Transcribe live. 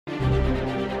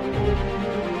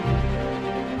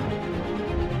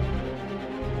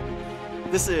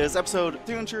This is episode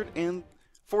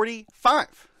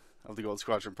 345 of the Gold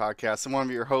Squadron podcast. I'm one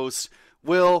of your hosts,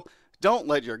 Will. Don't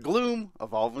let your gloom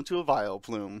evolve into a vile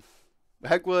plume.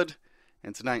 Hegwood,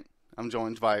 and tonight I'm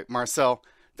joined by Marcel.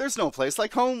 There's no place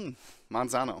like home,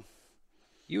 Manzano.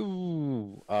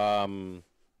 So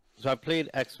I've played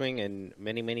X-Wing in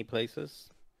many places,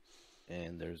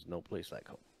 and there's no place like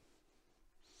home.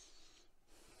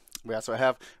 We also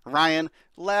have Ryan,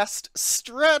 last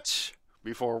stretch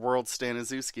before World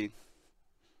Staniszewski.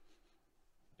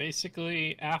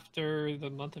 Basically, after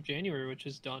the month of January, which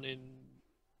is done in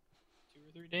 2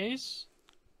 or 3 days,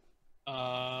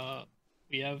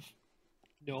 we have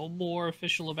no more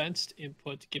official events to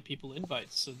input to get people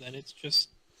invites. So then it's just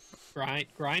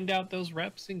grind out those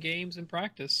reps and games and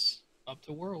practice up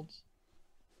to Worlds.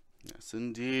 Yes,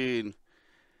 indeed.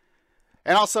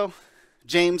 And also,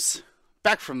 James,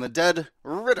 back from the dead,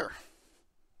 Ritter.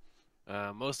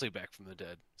 Mostly back from the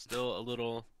dead. Still a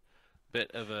little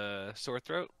bit of a sore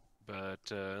throat,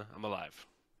 but I'm alive.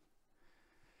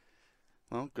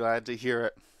 Well, glad to hear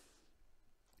it.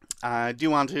 I do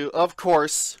want to, of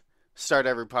course, start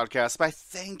every podcast by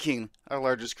thanking our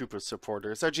largest group of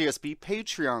supporters, our GSB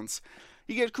Patreons.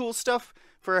 You get cool stuff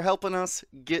for helping us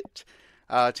get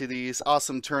to these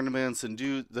awesome tournaments and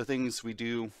do the things we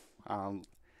do.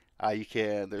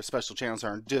 There's special channels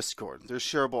on our Discord. There's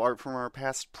shareable art from our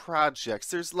past projects.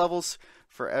 There's levels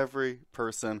for every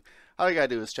person. All you gotta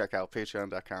do is check out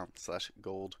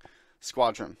patreon.com/Gold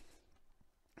Squadron.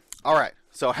 All right,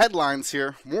 so headlines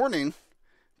here. Warning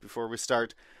before we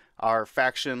start our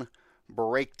faction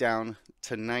breakdown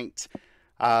tonight.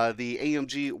 The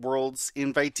AMG Worlds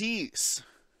invitees.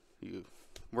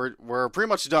 We're pretty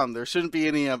much done. There shouldn't be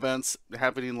any events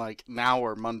happening like now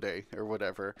or Monday or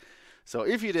whatever. So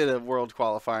if you did a world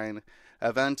qualifying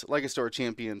event like a store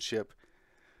championship,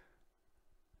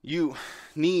 you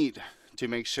need to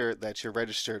make sure that you're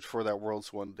registered for that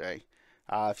Worlds one day.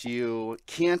 If you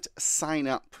can't sign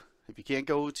up, if you can't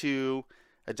go to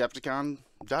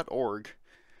Adepticon.org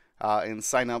and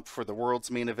sign up for the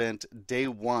Worlds main event day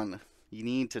one, you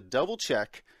need to double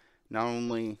check not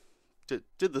only did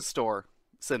the store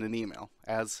send an email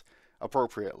as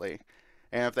appropriately,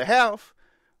 and if they have,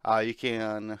 you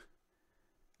can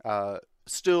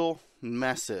still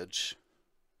message.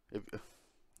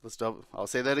 I'll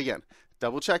say that again.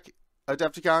 Double check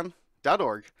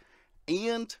Adepticon.org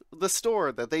and the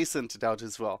store that they sent it out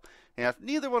as well. And if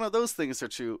neither one of those things are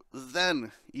true,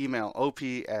 then email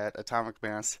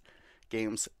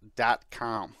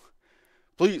op@atomicmassgames.com.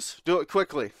 Please do it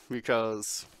quickly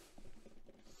because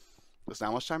there's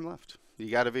not much time left. You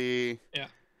got to be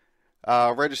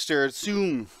registered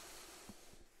soon.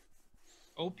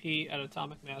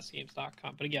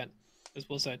 op@atomicmassgames.com. But again, as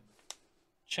Will said,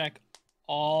 check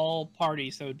all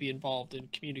parties that would be involved in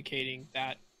communicating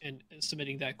that and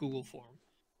submitting that Google form.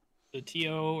 The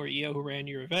TO or EO who ran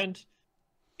your event,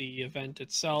 the event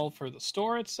itself or the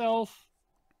store itself.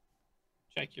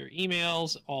 Check your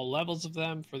emails, all levels of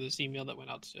them for this email that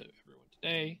went out to everyone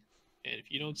today. And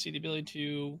if you don't see the ability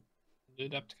to do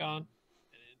Adepticon and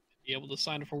be able to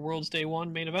sign up for World's Day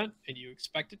 1 main event, and you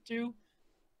expect it to,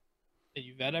 and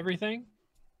you vet everything,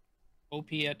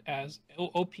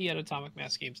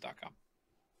 op@atomicmassgames.com.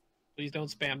 Please don't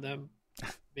spam them.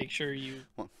 Make sure you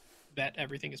vet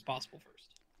everything as possible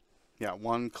first. Yeah,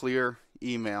 one clear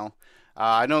email.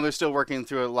 I know they're still working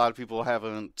through it. A lot of people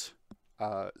haven't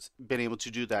been able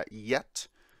to do that yet,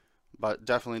 but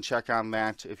definitely check on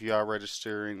that if you are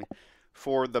registering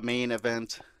for the main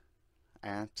event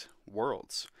at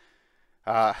Worlds.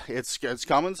 It's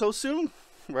coming so soon.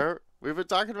 We've been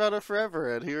talking about it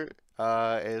forever, and here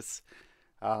it's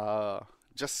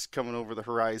just coming over the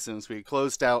horizons. We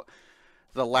closed out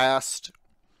the last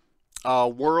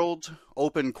World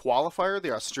Open qualifier,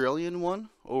 the Australian one,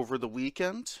 over the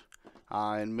weekend.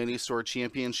 And mini store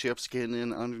championships getting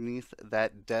in underneath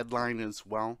that deadline as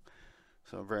well.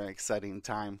 So a very exciting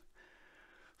time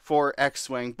for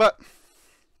X-Wing. But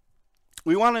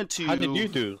we wanted to... How did you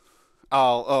do?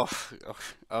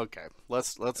 Okay.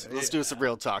 Let's do some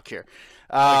real talk here.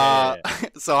 Okay.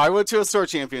 So I went to a store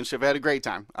championship. I had a great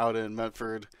time out in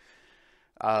Medford,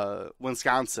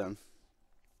 Wisconsin.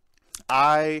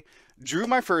 I drew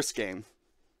my first game.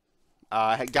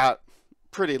 I got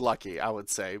pretty lucky, I would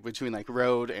say, between like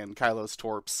Road and Kylo's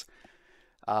Torps.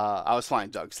 I was flying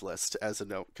Doug's List as a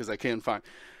note because I couldn't find.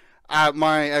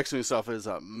 My X-Wing stuff is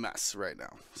a mess right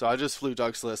now, so I just flew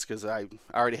Doug's List because I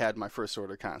already had my first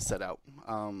order kind of set out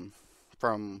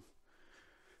from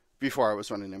before I was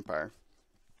running Empire.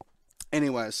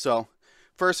 Anyways, so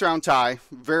first round tie,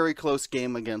 very close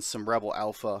game against some Rebel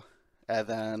Alpha, and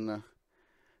then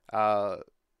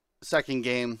second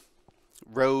game,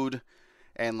 Road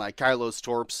and like Kylo's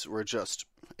Torps were just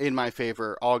in my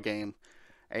favor all game,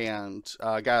 and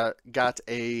got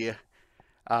a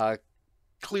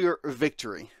clear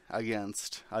victory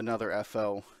against another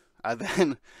FO.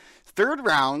 Then third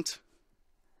round,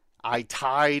 I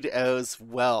tied as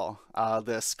well.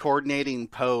 This coordinating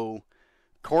Poe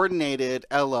coordinated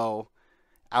Elo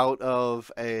out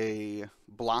of a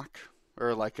block,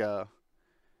 or like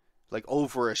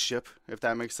over a ship, if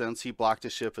that makes sense. He blocked a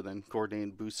ship and then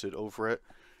coordinated boosted over it.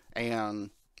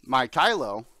 And my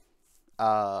Kylo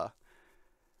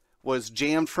was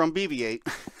jammed from BB-8,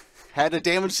 had a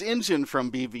damaged engine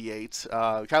from BB-8.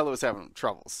 Kylo was having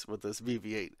troubles with this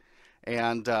BB-8.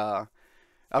 And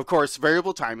of course,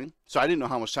 variable timing. So I didn't know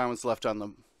how much time was left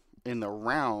in the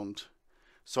round.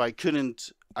 So I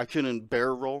couldn't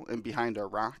barrel roll in behind a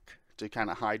rock to kind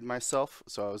of hide myself.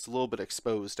 So I was a little bit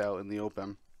exposed out in the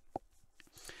open,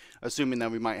 assuming that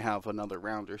we might have another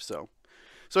round or so.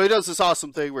 So he does this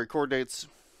awesome thing where he coordinates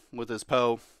with his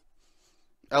Poe.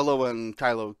 Elo and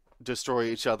Kylo destroy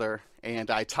each other,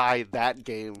 and I tie that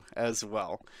game as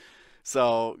well.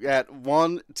 So at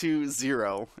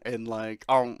 1-2-0, and like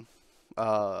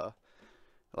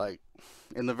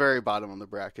in the very bottom of the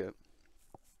bracket.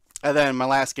 And then my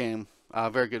last game,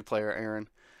 very good player Aaron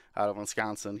out of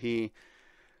Wisconsin. He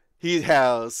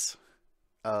has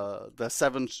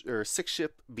the 6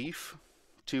 ship Beef,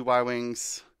 2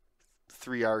 Y-wings,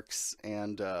 3 arcs,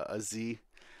 and a Z,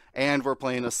 and we're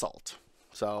playing Assault.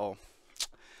 So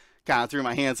kind of threw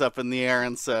my hands up in the air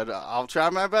and said, I'll try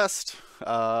my best.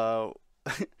 But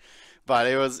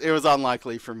it was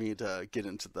unlikely for me to get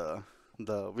into the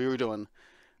we were doing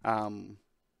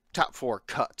top 4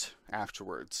 cut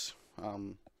afterwards.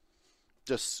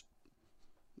 Just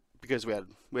because we had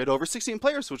over 16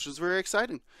 players, which was very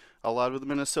exciting. A lot of the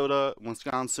Minnesota,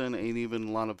 Wisconsin, and even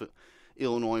a lot of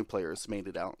Illinois players made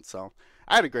it out. So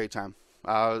I had a great time.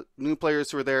 New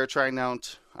players were there trying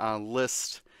out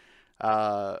list,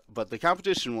 but the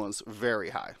competition was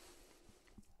very high.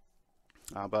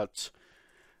 Yeah,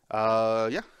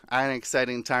 I had an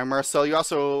exciting time. Marcel, you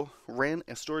also ran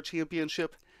a store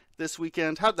championship this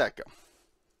weekend. How'd that go?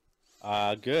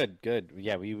 Good.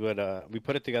 Yeah, we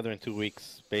put it together in 2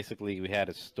 weeks. Basically, we had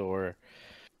a store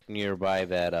nearby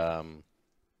that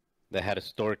had a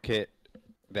store kit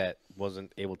that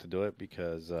wasn't able to do it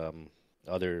because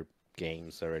other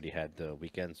games already had the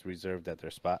weekends reserved at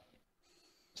their spot.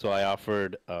 So I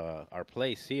offered our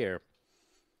place here,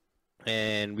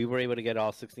 and we were able to get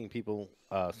all 16 people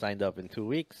signed up in 2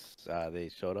 weeks. They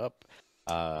showed up.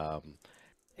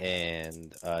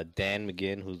 And Dan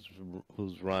McGinn,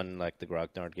 who's run like the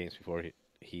Grognard games before,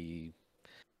 he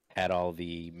had all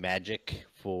the magic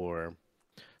for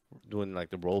doing like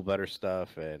the roll better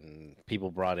stuff, and people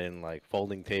brought in like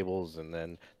folding tables, and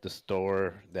then the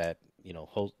store that we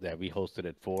hosted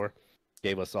it for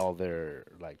gave us all their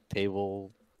like table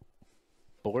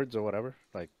boards or whatever,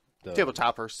 like the Table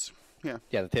toppers. Yeah,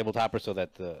 the table toppers, so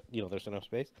that there's enough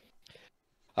space.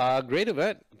 Great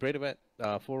event.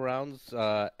 4 rounds.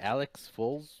 Alex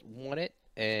Foles won it,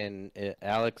 and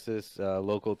Alex is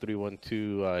local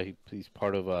 312. He's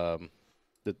part of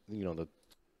the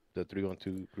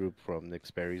 312 group from Nick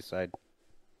Sperry's side,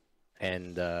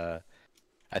 and I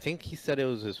think he said it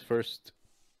was his first,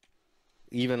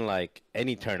 even like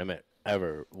any tournament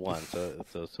ever won.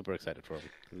 So super excited for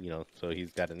him. So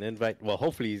he's got an invite. Well,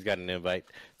 hopefully he's got an invite.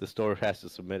 The store has to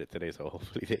submit it today, so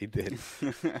hopefully they did.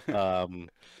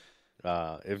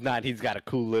 If not, he's got a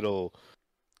cool little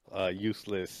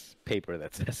useless paper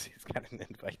that says he's got an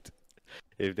invite.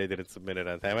 If they didn't submit it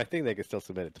on time, I think they can still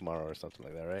submit it tomorrow or something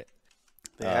like that, right?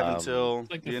 They have until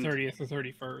like the 30th or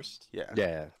 31st. Yeah.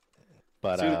 Yeah,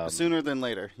 but sooner than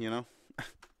later,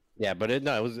 Yeah, but it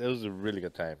was a really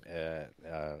good time.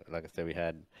 Like I said, we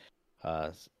had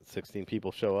 16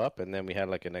 people show up, and then we had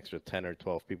like an extra 10 or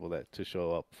 12 people to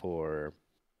show up for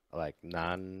like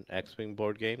non-X-Wing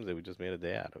board games, that we just made a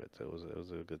day out of it. So it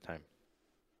was a good time.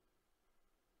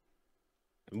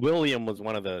 William was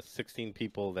one of the 16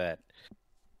 people that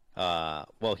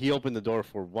he opened the door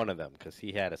for one of them because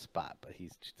he had a spot, but he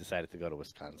decided to go to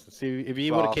Wisconsin. See, if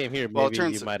he would have came here,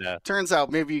 maybe he might have. Turns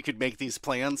out maybe you could make these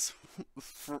plans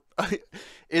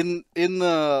in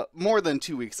the more than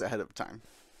 2 weeks ahead of time.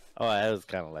 Oh, that was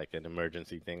kind of like an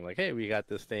emergency thing. Like, hey, we got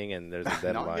this thing, and there's a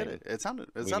deadline. No, I get it. It sounded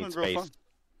real space. fun.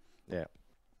 Yeah.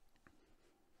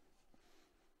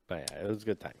 But yeah, it was a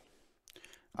good time.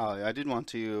 I did want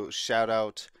to shout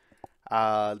out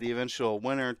the eventual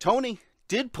winner. Tony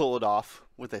did pull it off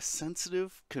with a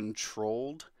sensitive,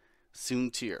 controlled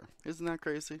Soontir. Isn't that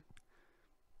crazy?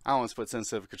 I almost put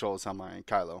sensitive controls on my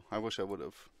Kylo. I wish I would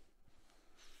have.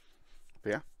 But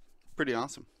yeah, pretty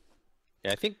awesome.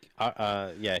 Yeah, I think.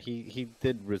 Yeah, he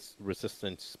did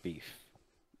Resistance Beef,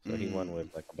 so he won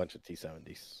with like a bunch of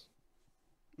T70s.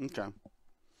 Okay.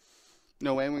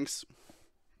 No A-Wings?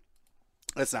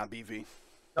 That's not BV.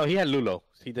 Oh, he had Lulo.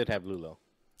 He did have Lulo.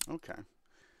 Okay.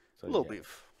 So Little yeah.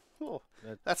 beef. Oh,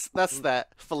 That's- that's that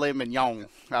filet mignon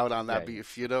out on that Yeah,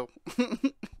 beef, you know?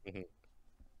 Mhm.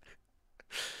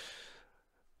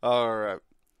 All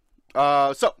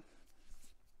right. So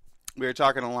we were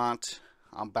talking a lot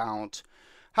about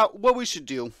what we should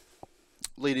do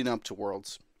leading up to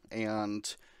Worlds,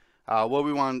 and what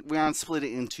we want to split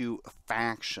it into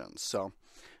factions. So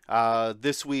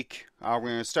this week we're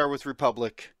going to start with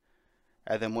Republic,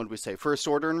 and then what did we say? First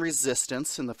Order and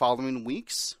Resistance in the following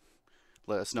weeks.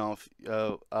 Let us know if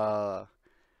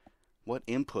what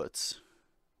inputs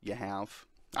you have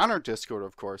on our Discord,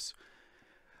 of course,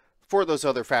 for those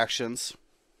other factions.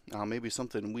 Maybe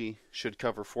something we should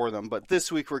cover for them. But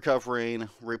this week we're covering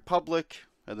Republic,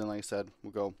 and then, like I said,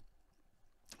 we'll go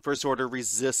First Order,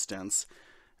 Resistance,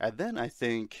 and then I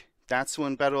think that's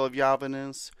when Battle of Yavin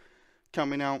is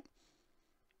coming out.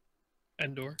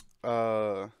 Endor.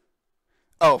 Oh,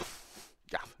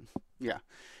 Yavin. Yeah.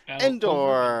 Battle Endor.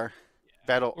 over.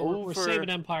 Battle We're over. saving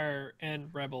Empire and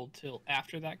Rebel till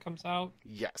after that comes out.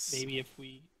 Yes. Maybe if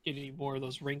we get any more of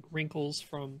those wrinkles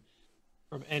from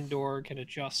Endor, can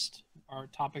adjust our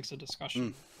topics of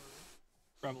discussion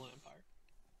for Rebel and Empire.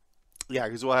 Yeah,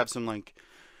 because we'll have some like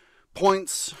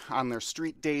points on their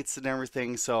street dates and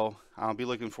everything, so I'll be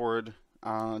looking forward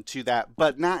to that,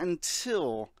 but not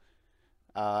until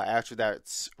after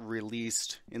that's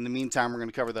released. In the meantime, we're going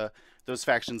to cover those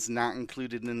factions not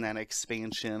included in that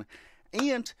expansion,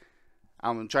 and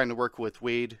I'm trying to work with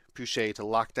Wade Pouchet to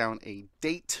lock down a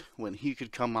date when he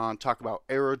could come on, talk about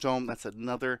Aerodome. That's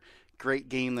another great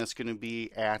game that's going to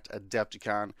be at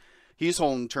Adepticon. He's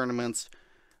holding tournaments.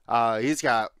 He's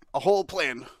got a whole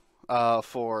plan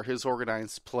for his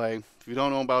organized play. If you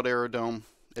don't know about Aerodome,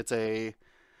 it's a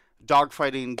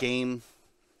dogfighting game,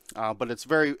 but it's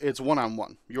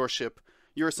one-on-one. Your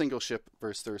single ship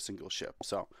versus their single ship.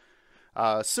 So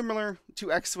similar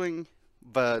to X-Wing,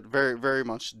 but very, very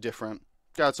much different.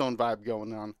 Got its own vibe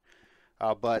going on.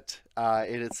 But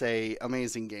it's a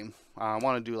amazing game. I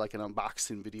want to do like an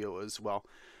unboxing video as well,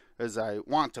 as I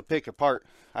want to pick apart.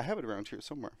 I have it around here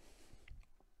somewhere,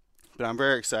 but I'm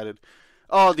very excited.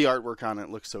 Oh, the artwork on it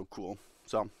looks so cool.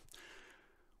 So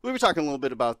we were talking a little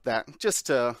bit about that, just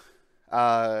to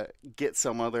get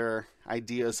some other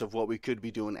ideas of what we could be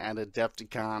doing at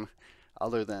Adepticon,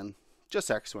 other than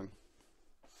just X-Wing.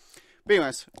 But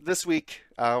anyways, this week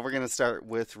we're going to start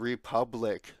with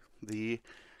Republic, the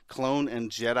clone and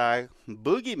Jedi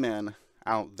boogeymen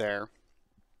out there.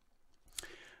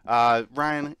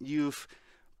 Ryan, you've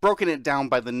broken it down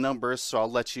by the numbers, so I'll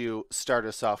let you start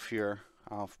us off here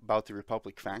about the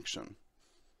Republic faction.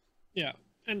 Yeah,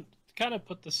 and to kind of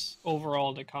put this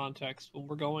overall into context, when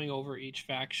we're going over each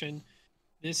faction,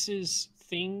 this is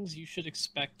things you should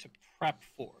expect to prep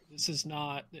for. This is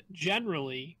not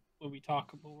generally when we're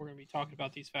going to be talking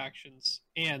about these factions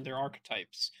and their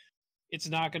archetypes. It's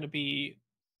not going to be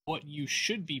what you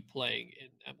should be playing in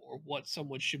them or what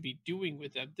someone should be doing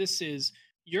with them. This is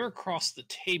you're across the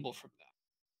table from them.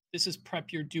 This is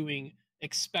prep you're doing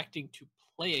expecting to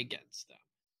play against them.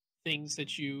 Things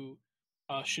that you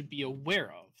should be aware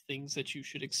of, things that you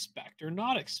should expect or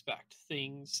not expect,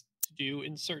 things to do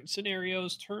in certain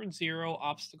scenarios, turn zero,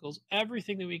 obstacles,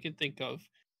 everything that we can think of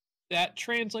that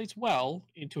translates well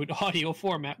into an audio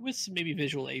format with some maybe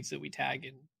visual aids that we tag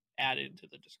and add into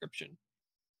the description.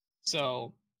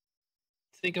 So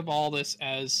think of all this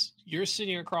as you're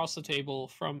sitting across the table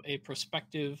from a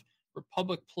prospective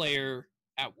Republic player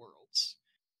at Worlds,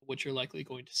 which you're likely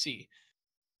going to see.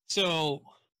 So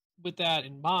with that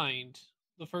in mind,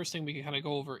 the first thing we can kind of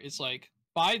go over is like,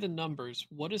 by the numbers,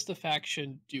 what is the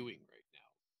faction doing right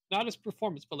now? Not as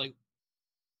performance, but like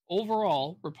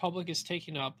overall, Republic is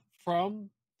taking up from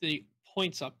the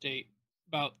points update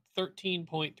about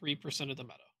 13.3% of the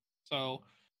meta. So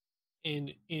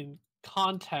in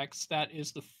context, that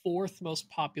is the fourth most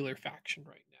popular faction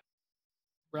right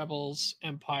now. Rebels,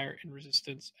 Empire, and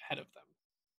Resistance ahead of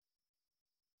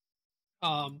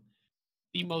them.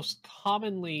 The most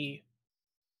commonly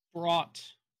brought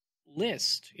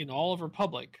list in all of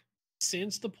Republic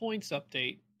since the points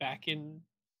update back in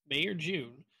May or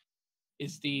June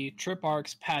is the Trip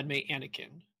Arcs Padme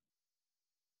Anakin.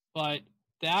 But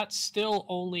that still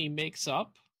only makes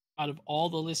up, out of all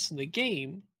the lists in the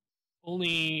game,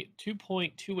 only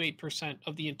 2.28%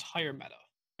 of the entire meta,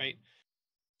 right?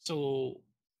 So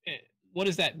what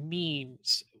does that mean?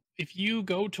 If you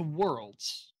go to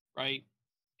Worlds, right,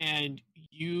 and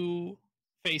you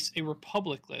face a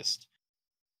Republic list,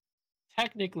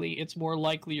 technically it's more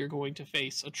likely you're going to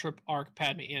face a Trip Arc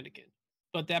Padme Anakin.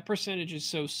 But that percentage is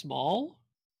so small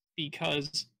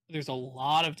because there's a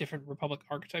lot of different Republic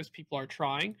archetypes people are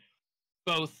trying,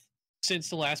 both since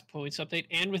the last points update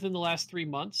and within the last 3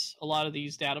 months. A lot of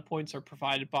these data points are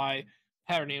provided by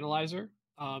Pattern Analyzer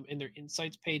in their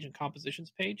Insights page and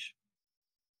Compositions page,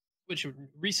 which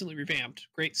recently revamped.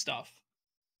 Great stuff.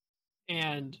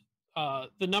 And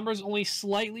the numbers only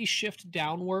slightly shift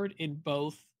downward in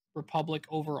both Republic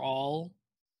overall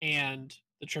and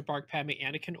the Trip Arc Padme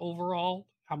Anakin overall,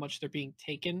 how much they're being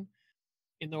taken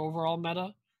in the overall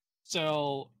meta.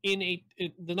 So the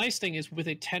nice thing is with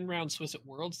a 10-round Swiss at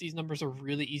Worlds, these numbers are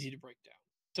really easy to break down.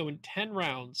 So in 10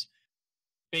 rounds,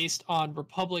 based on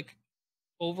Republic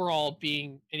overall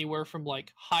being anywhere from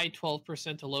like high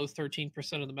 12% to low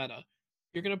 13% of the meta,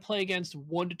 you're going to play against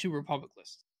 1 to 2 Republic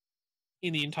lists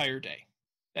in the entire day.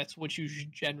 That's what you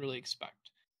should generally expect.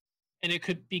 And it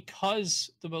could, because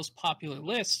the most popular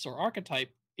lists or archetype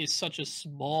is such a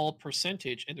small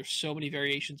percentage and there's so many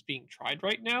variations being tried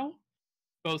right now,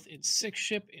 both in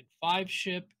 6-ship, in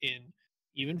 5-ship, in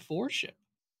even 4-ship,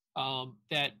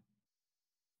 that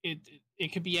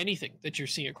it could be anything that you're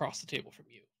seeing across the table from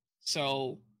you.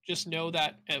 So just know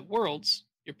that at Worlds,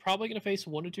 you're probably going to face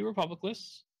 1 to 2 Republic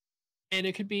lists, and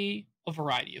it could be a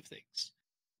variety of things.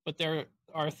 But there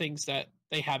are things that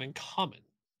they have in common,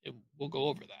 and we'll go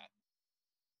over that.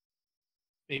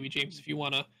 Maybe, James, if you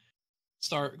want to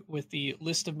start with the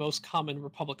list of most common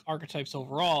Republic archetypes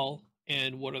overall,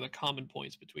 and what are the common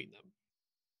points between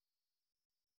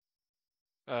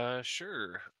them?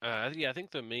 Sure. Yeah, I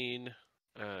think the main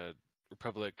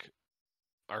Republic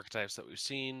archetypes that we've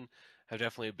seen have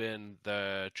definitely been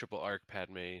the Triple Arc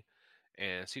Padme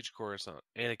and Siege Coruscant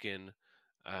Anakin,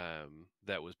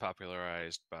 that was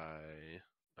popularized by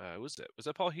was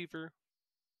that Paul Heaver?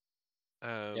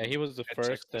 Yeah, he was the at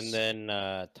first, Texas. and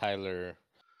then Tyler.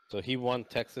 So he won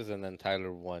Texas, and then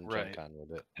Tyler won Gen Right. Con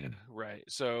with it. Right.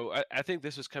 So I think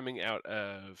this was coming out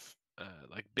of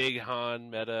like Big Han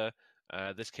meta.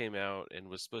 This came out and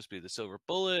was supposed to be the silver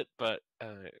bullet, but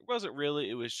it wasn't really.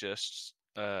 It was just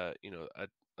a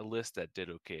list that did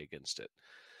okay against it,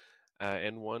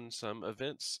 and won some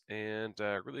events, and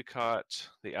really caught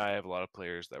the eye of a lot of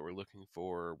players that were looking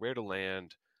for where to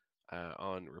land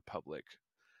on Republic.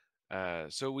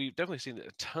 So we've definitely seen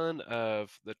a ton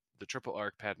of the triple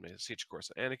arc Padme, Siege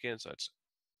Coruscant Anakin. So it's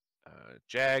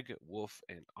Jag, Wolf,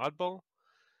 and Oddball.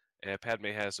 And Padme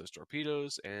has those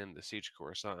torpedoes and the Siege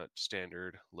Coruscant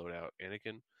standard loadout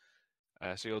Anakin.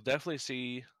 So you'll definitely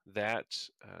see that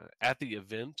at the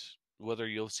event. Whether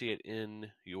you'll see it in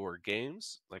your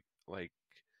games, like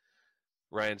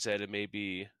Ryan said, it may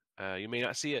be you may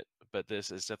not see it, but this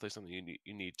is definitely something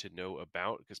you need to know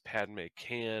about, because Padme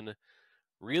can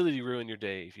really ruin your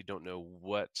day if you don't know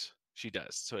what she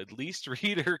does. So at least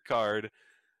read her card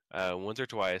once or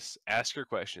twice. Ask her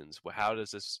questions. Well, how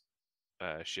does this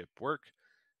ship work?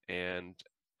 And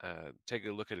take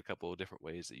a look at a couple of different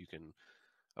ways that you can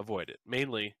avoid it.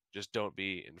 Mainly, just don't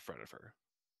be in front of her.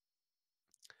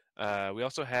 We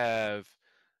also have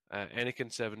Anakin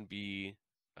 7B,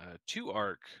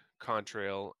 2-arc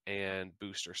Contrail, and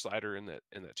Booster Slider in that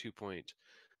 2-point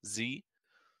Z,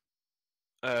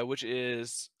 which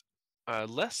is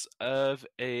less of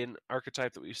an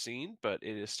archetype that we've seen, but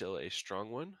it is still a strong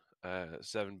one.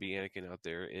 7B Anakin out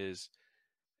there is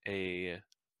a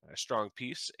strong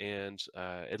piece, and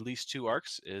at least 2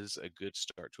 arcs is a good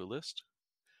start to a list.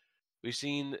 We've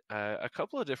seen a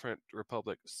couple of different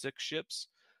Republic 6 ships.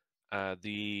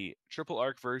 The triple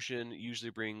arc version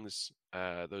usually brings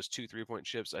those 2 3-point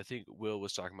ships. I think Will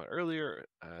was talking about earlier.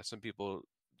 Some people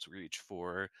reach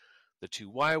for the 2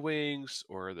 Y-wings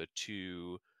or the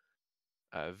 2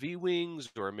 V-wings,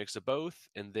 or a mix of both,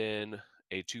 and then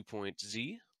a 2-point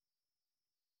Z.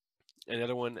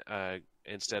 Another one,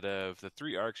 instead of the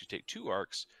 3 arcs, you take 2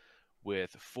 arcs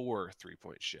with 4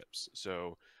 3-point ships.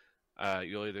 So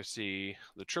you'll either see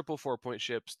the triple 4-point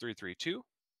ships 3-3-2,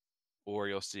 or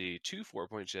you'll see 2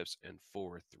 4-point ships and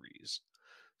 4 3s.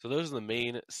 So those are the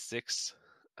main 6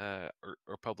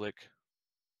 Republic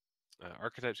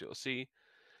archetypes you'll see.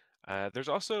 There's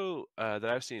also that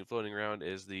I've seen floating around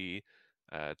is the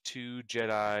 2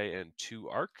 Jedi and 2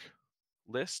 Arc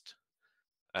list.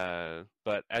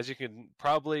 But as you can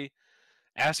probably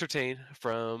ascertain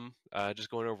from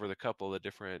just going over the couple of the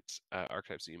different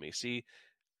archetypes that you may see,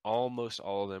 almost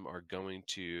all of them are going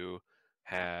to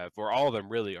have, or all of them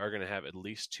really are going to have at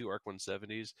least 2 Arc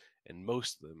 170s, and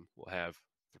most of them will have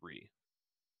 3.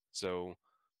 So,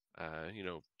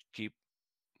 keep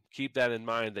keep that in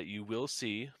mind that you will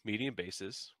see medium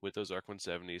bases with those ARC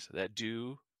 170s that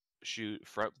do shoot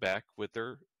front back with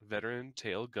their veteran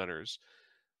tail gunners.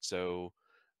 So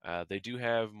they do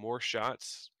have more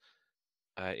shots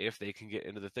if they can get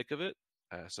into the thick of it.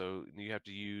 So you have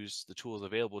to use the tools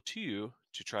available to you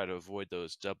to try to avoid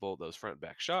those front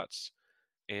back shots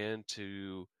and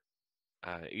to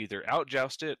either out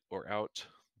joust it or out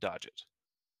dodge it.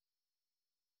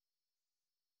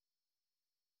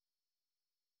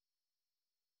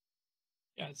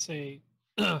 Yeah, I'd say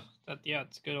that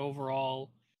it's good overall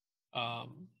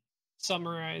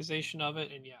summarization of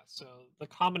it. And yeah, so the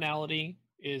commonality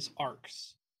is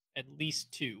arcs, at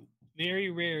least 2. Very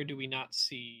rare do we not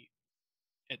see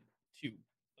at 2.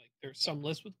 Like there's some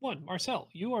lists with 1. Marcel,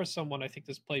 you are someone I think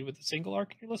that's played with a single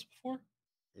arc in your list before.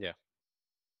 Yeah.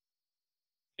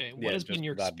 Okay, what Yeah, has been just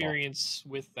your oddball. experience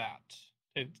with that?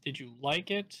 Did you like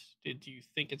it? Did you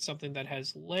think it's something that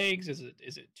has legs? Is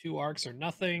it 2 arcs or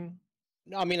nothing?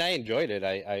 No, I mean I enjoyed it.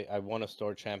 I won a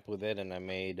store champ with it, and I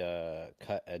made a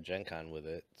cut at Gen Con with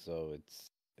it, so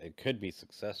it could be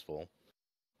successful.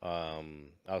 I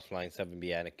was flying 7B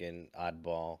Anakin,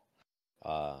 oddball.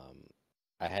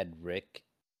 I had Rick,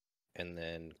 and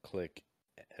then Click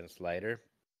and Slider.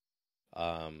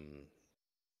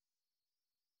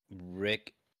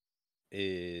 Rick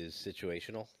is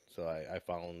situational, so I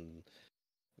found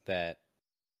that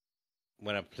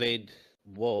when I played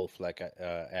Wolf, like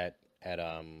at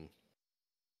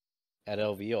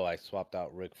LVO, I swapped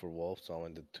out Rick for Wolf, so I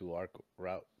went the 2 arc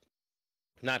route.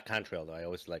 Not Contrail though. I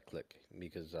always like Click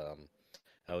because I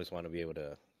always want to be able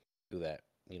to do that,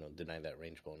 deny that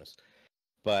range bonus.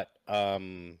 But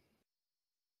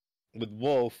with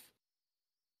Wolf,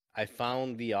 I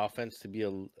found the offense to be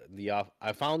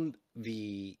I found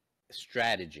the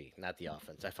strategy, not the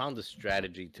offense. I found the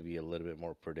strategy to be a little bit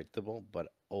more predictable, but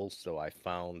also I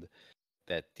found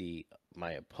that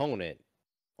my opponent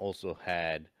also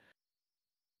had.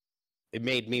 It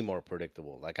made me more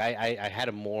predictable. Like I had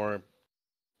a more,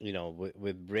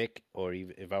 with Rick, or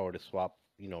even if I were to swap,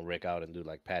 Rick out and do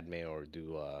like Padme or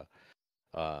do a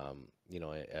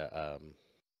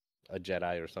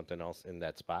Jedi or something else in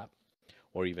that spot,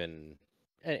 or even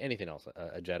anything else,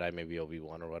 a Jedi, maybe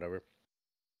Obi-Wan or whatever.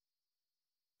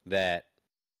 That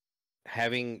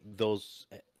having those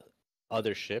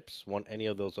other ships, any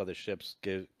of those other ships,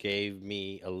 gave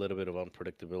me a little bit of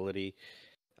unpredictability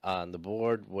on the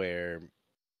board, where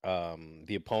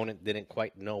the opponent didn't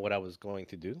quite know what I was going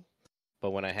to do.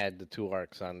 But when I had the 2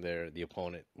 arcs on there, the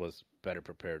opponent was better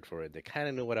prepared for it. They kind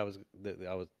of knew what I was. They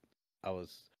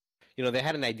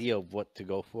had an idea of what to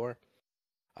go for,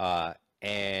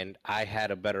 and I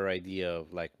had a better idea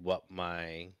of like what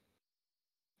my,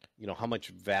 how much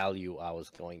value I was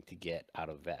going to get out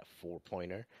of that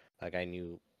 4-pointer. Like I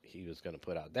knew he was going to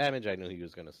put out damage. I knew he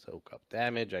was going to soak up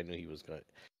damage. I knew he was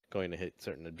going to hit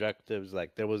certain objectives.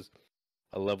 Like there was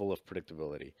a level of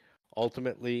predictability.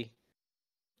 Ultimately,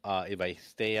 if I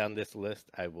stay on this list,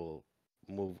 I will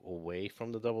move away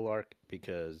from the double arc,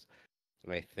 because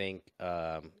I think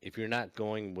if you're not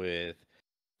going with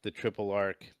the triple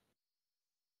arc,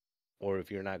 or if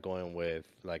you're not going with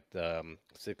like the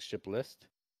 6-ship list,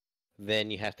 then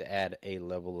you have to add a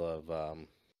level of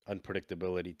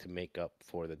unpredictability to make up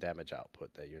for the damage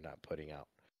output that you're not putting out,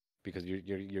 because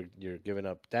you're giving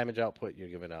up damage output, you're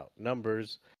giving out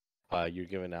numbers, you're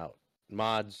giving out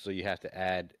mods, so you have to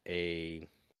add a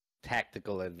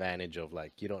tactical advantage of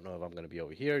like, you don't know if I'm going to be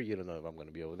over here, you don't know if I'm going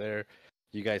to be over there.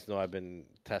 You guys know I've been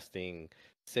testing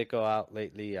Sicko out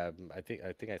lately. I think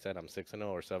I said I'm 6-0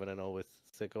 or 7-0 with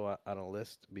Sicko on a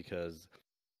list, because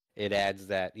it adds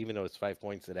that, even though it's 5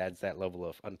 points, it adds that level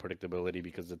of unpredictability,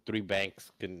 because the 3 banks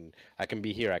I can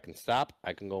be here, I can stop,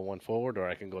 I can go 1 forward, or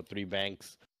I can go 3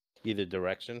 banks either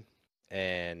direction,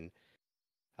 and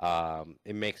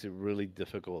it makes it really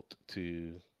difficult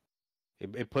to.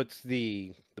 It puts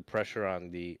the pressure on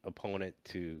the opponent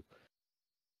to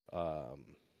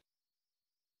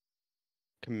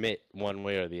commit one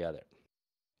way or the other,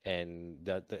 and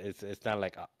it's not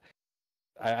like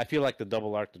I feel like the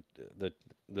double arc, the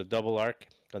double arc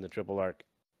and the triple arc,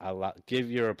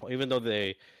 give your opponent, even though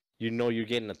you're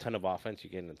getting a ton of offense, you're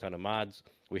getting a ton of mods.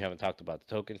 We haven't talked about the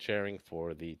token sharing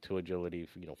for the 2 agility,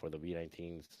 for the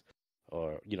V19s,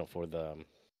 or for the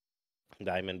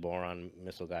Diamond Boron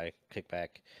missile guy,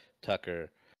 kickback,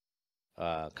 Tucker,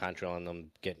 Contrail on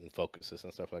them getting focuses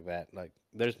and stuff like that. Like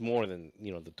there's more than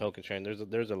the token sharing.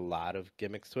 There's a lot of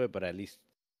gimmicks to it, but at least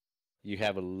you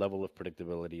have a level of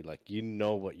predictability. Like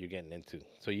what you're getting into,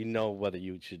 so whether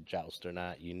you should joust or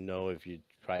not. If you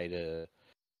try to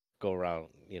go around,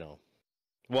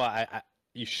 well,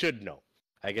 you should know.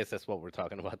 I guess that's what we're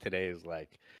talking about today. Is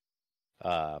like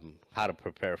how to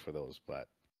prepare for those. But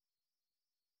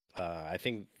I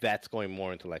think that's going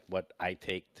more into like what I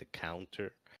take to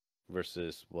counter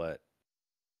versus what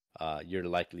you're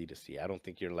likely to see. I don't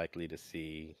think you're likely to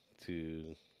see,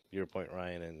 to your point,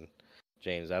 Ryan and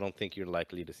James, I don't think you're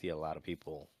likely to see a lot of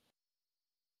people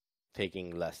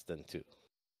taking less than 2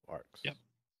 arcs. Yep.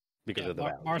 Because Yeah, of the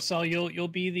value. Marcel, you'll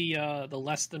be the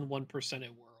less than 1%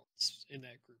 at Worlds in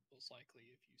that group most likely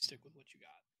if you stick with what you got.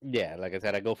 Yeah, like I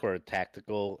said, I go for a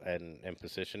tactical and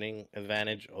positioning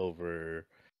advantage over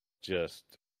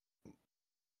just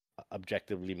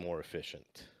objectively more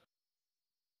efficient.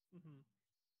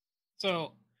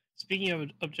 So, speaking of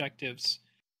objectives,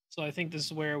 so I think this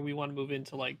is where we want to move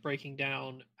into like breaking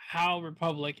down how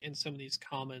Republic and some of these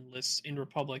common lists in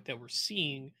Republic that we're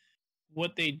seeing,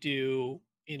 what they do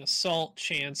in assault,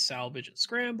 chance, salvage, and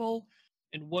scramble,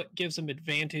 and what gives them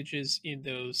advantages in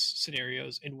those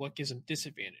scenarios and what gives them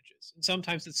disadvantages. And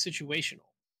sometimes it's situational.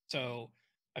 So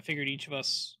I figured each of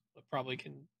us probably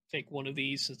can take one of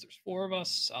these since there's 4 of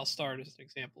us. I'll start as an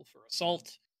example for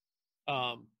assault.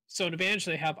 So an advantage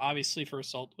they have obviously for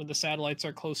assault when the satellites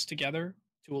are close together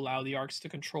to allow the arcs to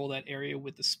control that area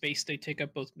with the space they take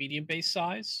up both medium base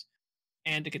size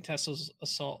and to contest those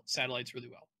assault satellites really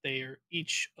well. They are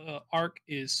each arc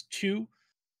is 2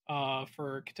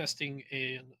 for contesting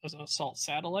an assault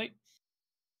satellite.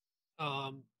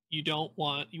 You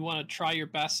want to try your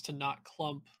best to not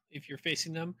clump if you're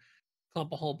facing them,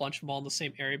 clump a whole bunch of them all in the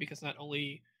same area because not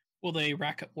only will they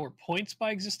rack up more points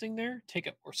by existing there, take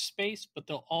up more space, but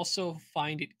they'll also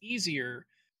find it easier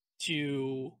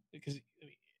to because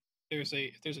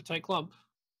if there's a tight clump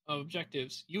of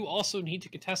objectives, you also need to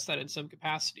contest that in some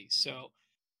capacity. So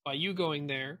by you going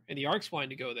there and the arcs wanting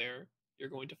to go there, you're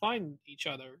going to find each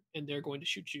other and they're going to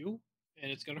shoot you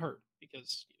and it's going to hurt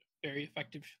because very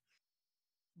effective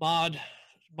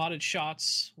modded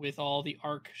shots with all the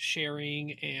arc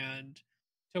sharing and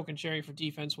token sharing for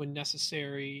defense when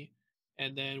necessary,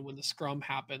 and then when the scrum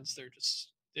happens,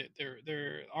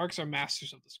 their arcs are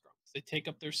masters of the scrum. They take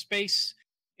up their space,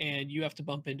 and you have to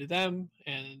bump into them.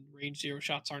 And range 0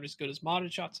 shots aren't as good as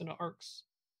modded shots into arcs.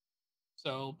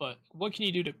 So, but what can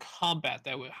you do to combat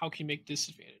that? How can you make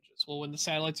disadvantages? Well, when the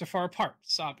satellites are far apart,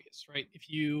 it's obvious, right? If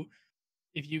you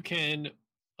can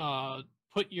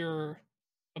put your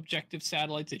objective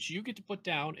satellites that you get to put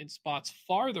down in spots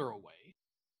farther away,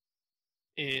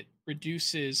 it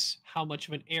reduces how much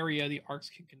of an area the arcs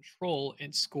can control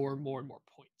and score more and more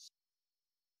points.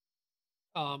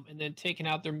 And then taking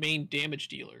out their main damage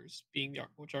dealers,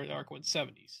 which are the Arc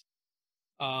 170s.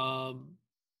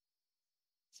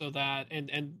 So that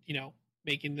and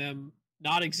making them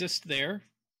not exist there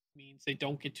means they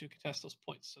don't get to contest those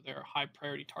points. So they're high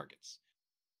priority targets.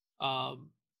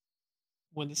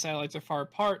 When the satellites are far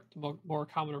apart, the more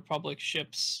common Republic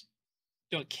ships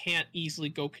can't easily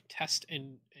go contest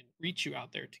and reach you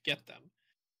out there to get them.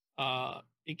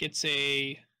 It gets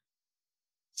a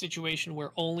situation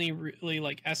where only really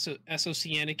like SOC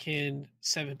Anakin,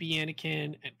 7B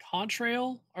Anakin, and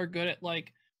Contrail are good at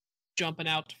like jumping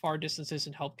out to far distances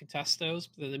and help contest those.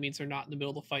 But then that means they're not in the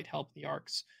middle of the fight, help the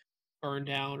arcs burn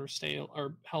down or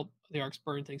help the arcs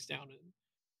burn things down and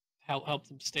help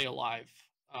them stay alive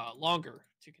longer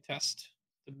to contest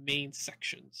the main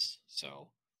sections. So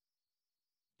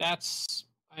that's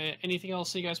anything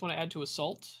else you guys want to add to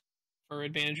assault for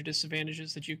advantage or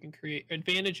disadvantages that you can create,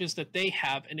 advantages that they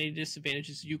have and any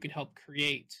disadvantages you can help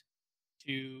create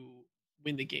to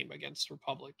win the game against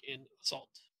Republic in assault?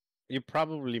 You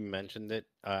probably mentioned it.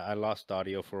 I lost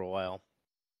audio for a while,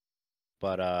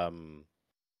 but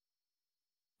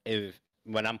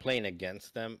when I'm playing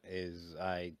against them,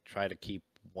 I try to keep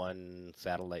one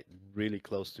satellite really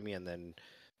close to me and then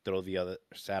throw the other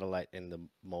satellite in the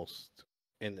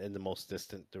most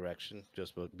distant direction,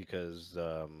 just because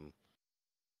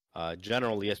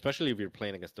generally, especially if you're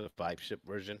playing against the 5-ship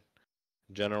version,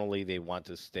 generally they want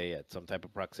to stay at some type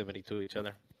of proximity to each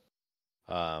other.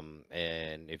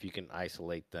 And if you can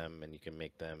isolate them and you can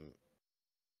make them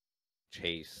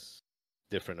chase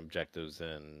different objectives,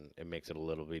 then it makes it a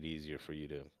little bit easier for you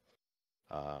to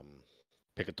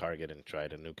pick a target and try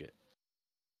to nuke it.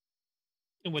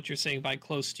 And what you're saying by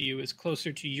close to you is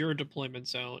closer to your deployment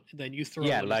zone, and then you throw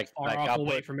them as far off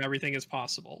away from everything as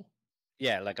possible.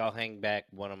 Yeah, like I'll hang back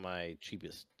one of my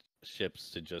cheapest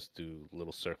ships to just do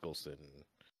little circles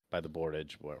by the board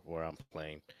edge where I'm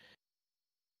playing.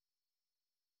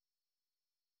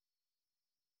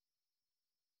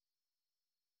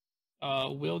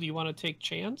 Will, do you want to take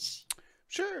chance?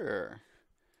 Sure.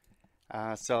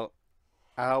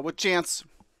 With chance,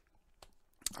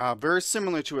 very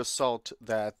similar to assault,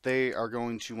 that they are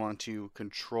going to want to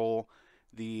control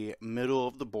the middle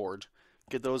of the board.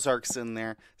 Get those arcs in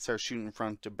there, start shooting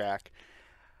front to back.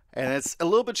 And it's a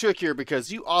little bit trickier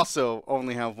because you also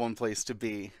only have one place to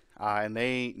be, and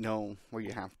they know where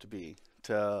you have to be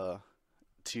to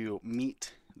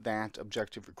meet that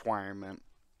objective requirement.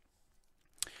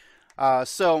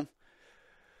 So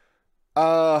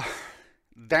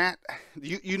that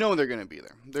you know they're going to be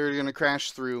there. They're going to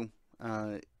crash through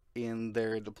in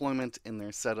their deployment, in their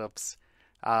setups,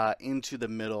 into the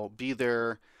middle. Be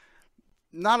there,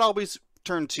 not always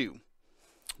turn 2,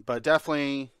 but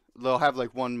definitely they'll have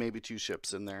like 1, maybe 2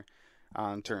 ships in there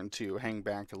on turn 2, hang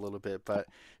back a little bit. But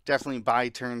definitely by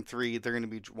turn 3, they're going to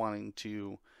be wanting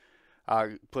to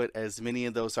put as many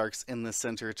of those arcs in the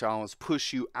center to almost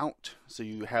push you out, so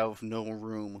you have no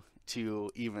room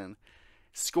to even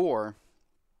score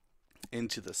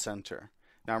into the center.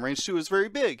 Now, range 2 is very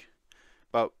big,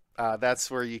 but that's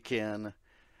where you can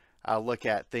look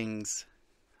at things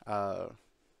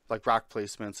like rock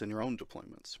placements in your own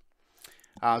deployments.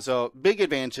 So big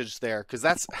advantage there, because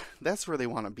that's where they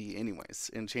want to be anyways.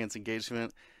 In chance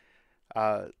engagement,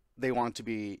 they want to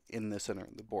be in the center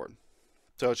of the board.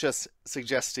 So it's just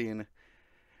suggesting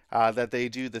that they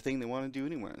do the thing they want to do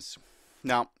anyways.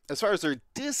 Now, as far as their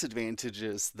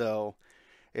disadvantages, though,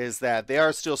 is that they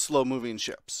are still slow-moving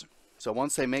ships. So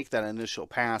once they make that initial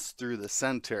pass through the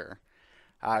center,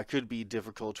 it could be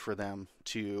difficult for them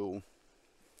to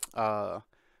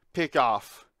pick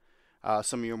off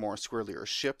some of your more squirrelier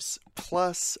ships.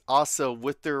 Plus, also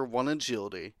with their 1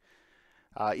 agility,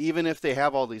 even if they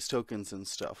have all these tokens and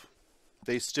stuff,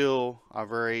 they still are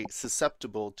very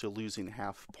susceptible to losing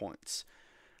half points.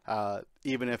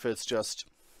 Even if it's just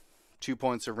 2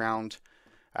 points around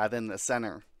then the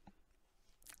center.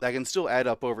 That can still add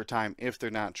up over time if they're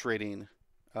not trading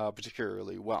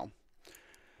particularly well.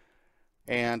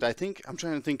 And I think, I'm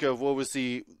trying to think of what was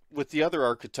with the other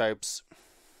archetypes.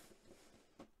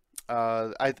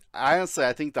 I honestly,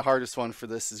 I think the hardest one for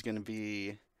this is going to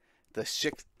be the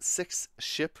 6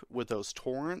 ship with those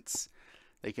torrents.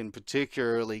 They can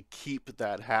particularly keep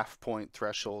that half point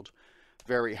threshold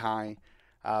very high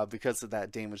because of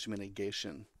that damage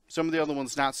mitigation. Some of the other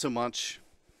ones, not so much.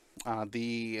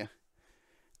 The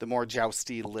more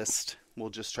jousty list will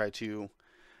just try to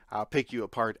pick you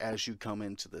apart as you come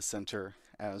into the center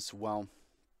as well.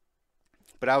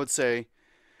 But I would say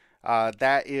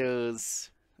that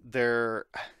is their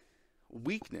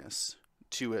weakness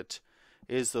to it,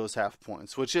 is those half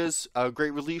points, which is a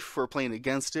great relief for playing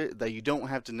against it, that you don't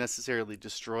have to necessarily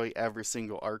destroy every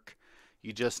single arc.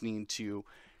 You just need to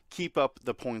keep up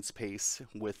the points pace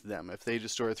with them. If they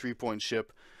destroy a 3-point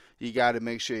ship, you got to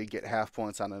make sure you get half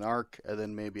points on an arc, and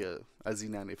then maybe a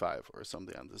Z95 or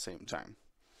something at the same time.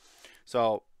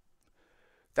 So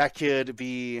that could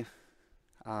be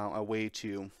a way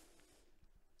to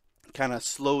kind of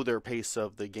slow their pace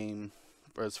of the game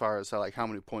as far as like how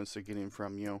many points they're getting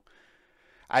from you.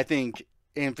 I think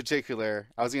in particular,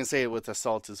 I was going to say it with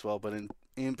Assault as well, but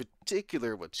in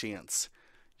particular with Chance,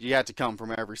 you have to come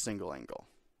from every single angle.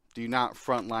 Do not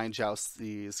frontline joust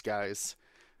these guys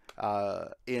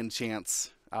in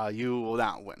Chance. You will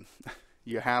not win.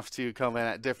 You have to come in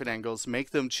at different angles, make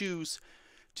them choose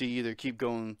to either keep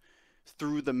going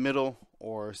through the middle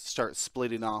or start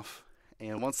splitting off.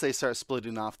 And once they start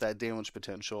splitting off, that damage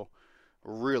potential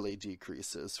really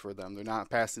decreases for them. They're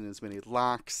not passing as many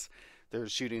locks. They're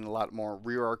shooting a lot more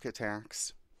rear arc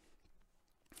attacks.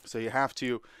 So you have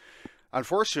to,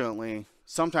 unfortunately,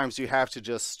 sometimes you have to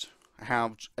just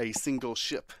have a single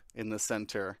ship in the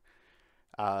center.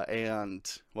 And,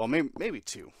 well, maybe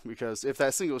 2. Because if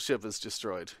that single ship is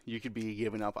destroyed, you could be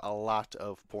giving up a lot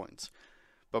of points.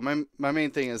 But my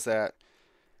main thing is that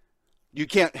you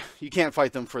can't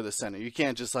fight them for the center. You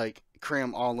can't just like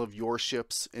cram all of your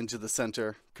ships into the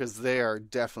center, because they are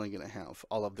definitely going to have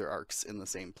all of their arcs in the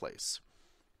same place.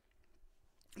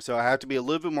 So I have to be a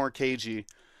little bit more cagey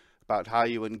about how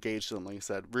you engage them. Like I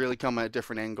said, really come at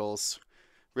different angles,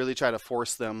 really try to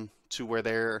force them to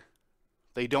where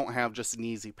they don't have just an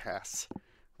easy pass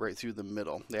right through the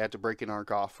middle. They have to break an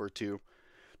arc off or 2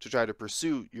 to try to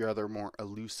pursue your other more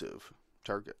elusive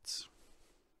targets.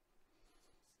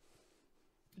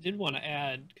 I did want to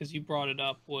add, because you brought it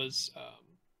up, was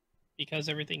because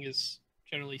everything is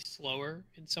generally slower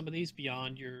in some of these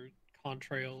beyond your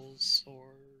contrails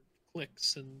or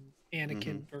clicks and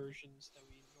Anakin versions that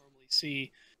we normally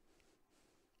see.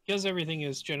 Because everything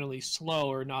is generally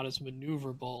slow or not as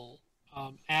maneuverable,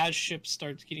 as ships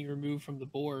starts getting removed from the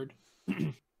board,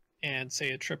 and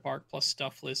say a trip arc plus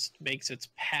stuff list makes its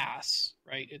pass,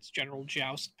 right? Its general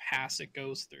joust pass it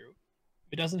goes through.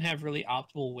 It doesn't have really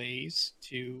optimal ways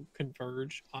to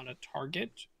converge on a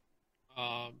target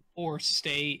or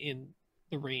stay in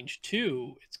the range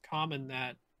 2, it's common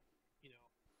that, you know,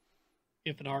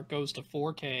 if an arc goes to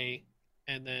 4K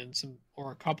and then some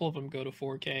or a couple of them go to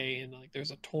 4K and like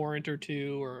there's a torrent or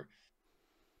two, or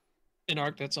an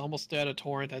arc that's almost dead, a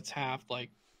torrent that's half, like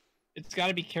it's got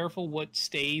to be careful what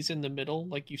stays in the middle,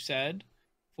 like you said,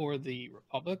 for the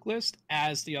Republic list,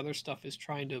 as the other stuff is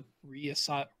trying to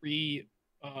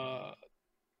uh,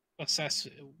 assess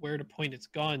where to point its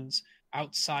guns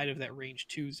outside of that range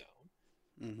 2 zone.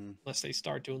 Mm-hmm. Unless they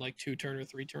start doing like 2-turn or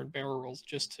 3-turn barrel rolls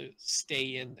just to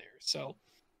stay in there. So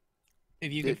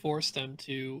if you can force them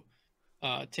to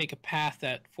take a path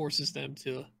that forces them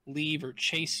to leave or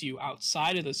chase you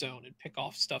outside of the zone and pick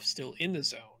off stuff still in the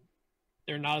zone,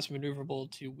 they're not as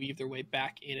maneuverable to weave their way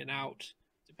back in and out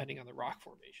depending on the rock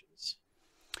formations.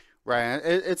 Right.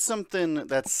 It's something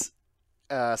that's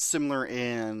similar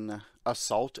in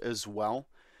Assault as well,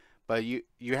 but you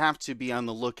have to be on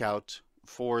the lookout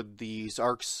for these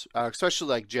arcs, especially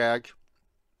like Jag,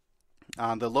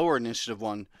 the lower initiative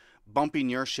one, bumping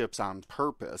your ships on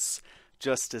purpose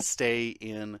just to stay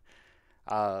in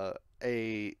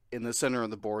in the center of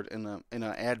the board in an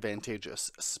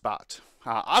advantageous spot.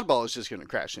 Oddball is just going to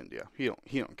crash into you.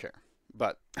 He don't care.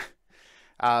 But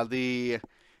none of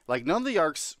the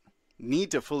arcs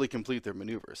need to fully complete their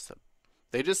maneuvers.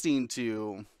 They just need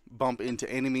to bump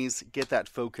into enemies, get that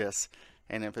focus,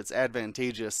 and if it's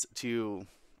advantageous to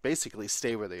basically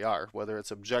stay where they are, whether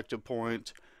it's objective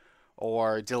point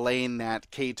or delaying that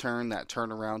K turn, that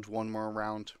turnaround one more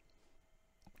round,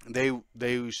 they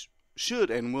should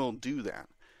and will do that.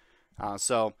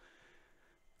 So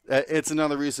it's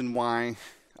another reason why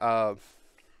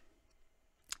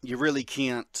you really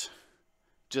can't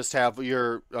just have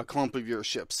a clump of your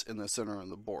ships in the center of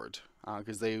the board,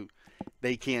 because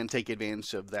they can take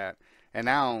advantage of that. And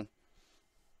now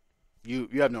you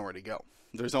have nowhere to go.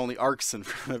 There's only arcs in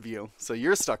front of you, so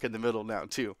you're stuck in the middle now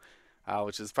too,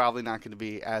 which is probably not going to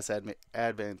be as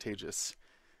advantageous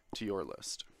to your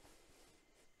list.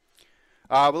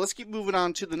 But let's keep moving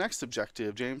on to the next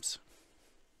objective, James.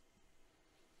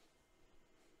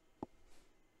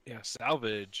 Yeah,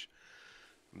 salvage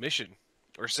mission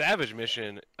or savage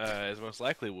mission is most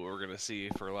likely what we're going to see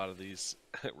for a lot of these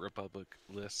Republic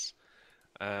lists.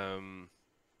 But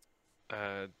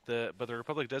the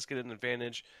Republic does get an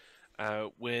advantage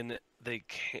when they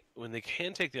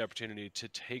can take the opportunity to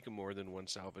take more than one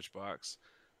salvage box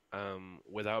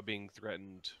without being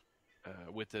threatened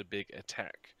with a big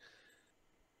attack.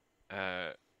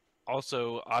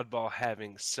 Also, Oddball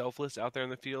having Selfless out there in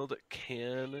the field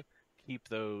can keep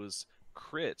those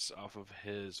crits off of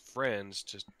his friends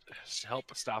to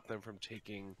help stop them from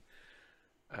taking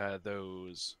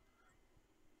those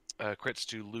crits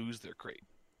to lose their crate.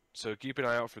 So keep an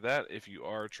eye out for that if you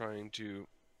are trying to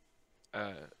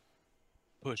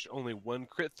push only one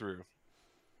crit through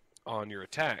on your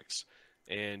attacks,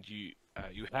 and you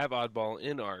have Oddball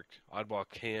in Arc. Oddball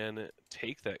can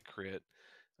take that crit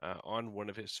on one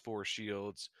of his 4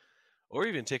 shields, or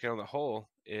even take it on the hull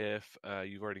if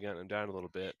you've already gotten him down a little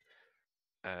bit,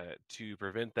 to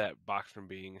prevent that box from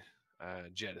being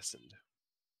jettisoned.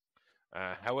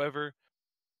 However,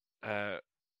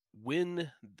 when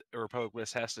a Republic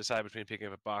list has to decide between picking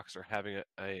up a box or having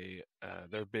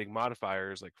their big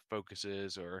modifiers like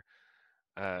focuses or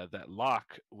that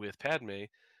lock with Padme,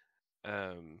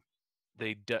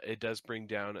 it does bring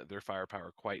down their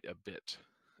firepower quite a bit.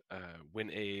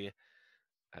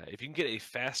 If you can get a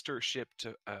faster ship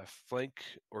to flank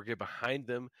or get behind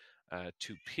them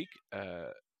to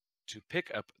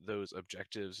pick up those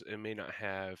objectives, it may not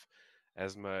have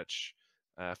as much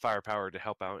firepower to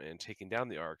help out in taking down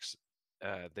the arcs.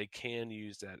 They can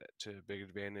use that to a big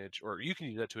advantage, or you can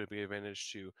use that to a big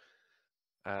advantage to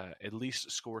at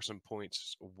least score some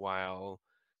points while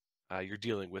you're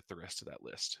dealing with the rest of that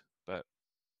list. But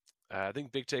I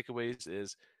think big takeaways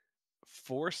is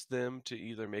force them to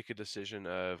either make a decision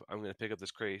of I'm going to pick up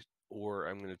this crate or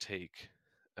I'm going to take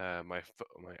my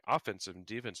offensive and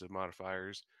defensive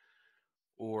modifiers,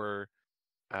 or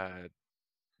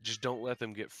just don't let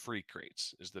them get free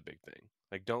crates is the big thing.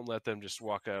 Like, don't let them just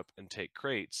walk up and take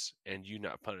crates and you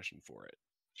not punish them for it.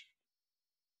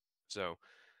 So,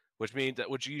 which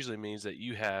usually means that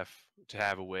you have to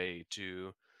have a way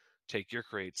to take your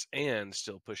crates and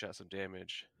still push out some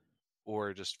damage,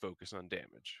 or just focus on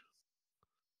damage.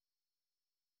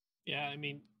 Yeah, I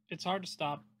mean, it's hard to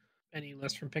stop any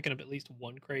list from picking up at least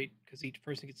one crate because each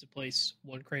person gets to place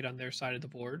one crate on their side of the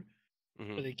board.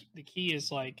 Mm-hmm. But the key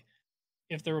is, like,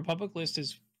 if the Republic list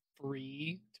is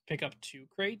free to pick up 2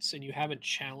 crates and you haven't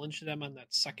challenged them on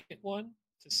that second one,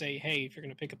 to say, hey, if you're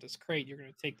going to pick up this crate, you're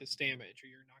going to take this damage, or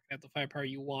you're not going to have the firepower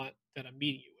you want that I'm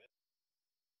meeting you with.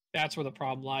 That's where the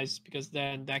problem lies, because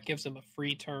then that gives them a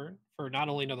free turn for not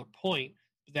only another point,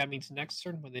 but that means next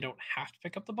turn when they don't have to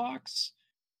pick up the box,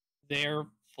 they're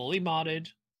fully modded,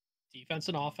 defense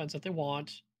and offense that they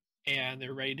want, and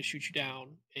they're ready to shoot you down,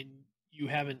 and you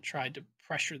haven't tried to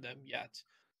pressure them yet.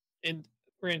 And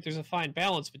granted, there's a fine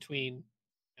balance between,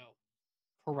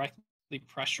 correctly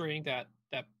pressuring that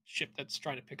ship that's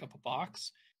trying to pick up a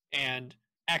box and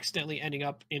accidentally ending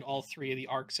up in all three of the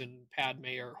arcs and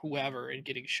Padme or whoever and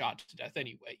getting shot to death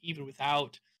anyway, even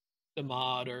without the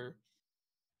mod or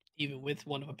even with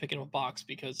one of them picking up a box,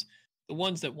 because the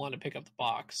ones that want to pick up the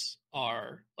box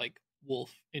are like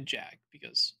Wolf and Jag,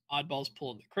 because Oddball's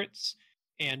pulling the crits,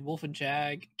 and Wolf and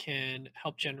Jag can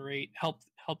help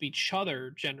each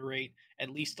other generate at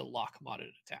least a lock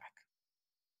modded attack.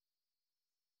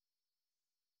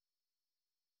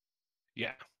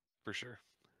 Yeah, for sure.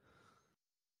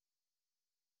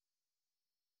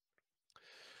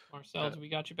 Marcel, we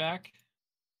got you back?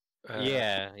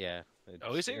 Yeah.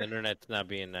 Oh, he's here. The internet's not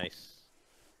being nice.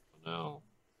 No.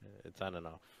 It's on and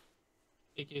off.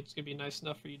 Think it's gonna be nice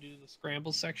enough for you to do the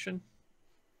scramble section?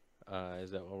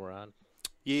 Is that what we're on?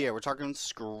 Yeah, we're talking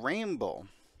Scramble.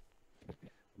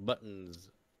 Buttons.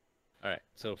 All right.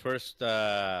 So first,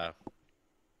 so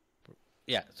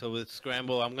with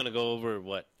Scramble, I'm gonna go over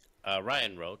what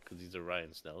Ryan wrote, because these are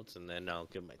Ryan's notes, and then I'll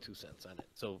give my 2 cents on it.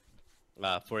 So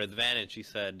for advantage, he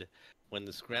said, when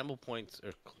the Scramble points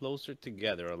are closer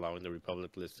together, allowing the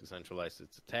Republic list to centralize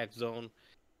its attack zone,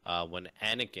 when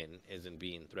Anakin isn't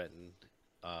being threatened,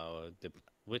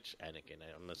 which Anakin?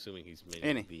 I'm assuming he's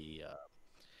meaning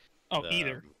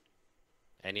Either.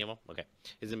 Any of them? Okay.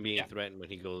 Isn't being threatened when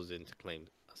he goes in to claim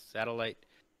a satellite,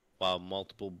 while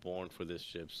multiple born for this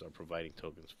ships are providing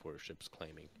tokens for ships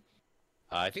claiming.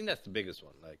 I think that's the biggest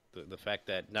one. Like the fact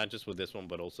that not just with this one,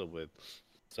 but also with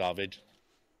Salvage,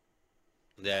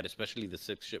 that especially the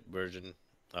 6-ship version,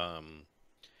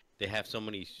 they have so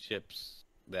many ships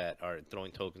that are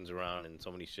throwing tokens around, and so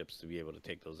many ships to be able to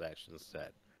take those actions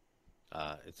that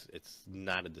it's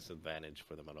not a disadvantage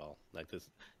for them at all. Like this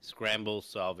Scramble,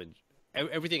 Salvage,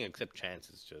 everything except Chance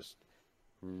is just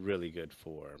really good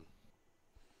for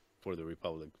the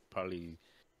Republic. Probably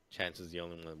Chance is the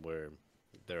only one where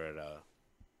they're at a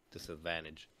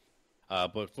disadvantage.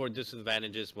 But for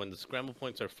disadvantages, when the Scramble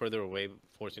points are further away,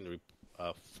 forcing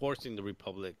the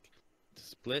Republic to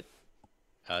split,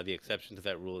 the exception to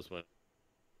that rule is when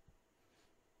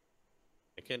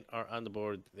are on the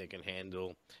board, they can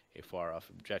handle a far-off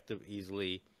objective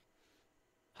easily.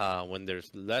 When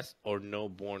there's less or no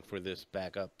born for this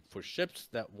backup for ships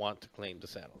that want to claim the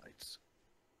satellites.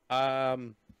 I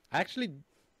actually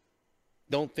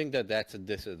don't think that that's a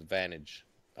disadvantage,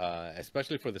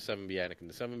 especially for the 7B Anakin.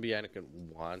 The 7B Anakin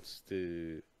wants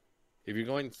to... If you're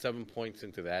going 7 points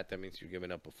into that, that means you're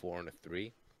giving up a 4 and a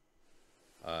 3.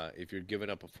 If you're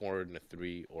giving up a 4 and a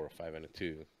 3 or a 5 and a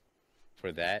 2,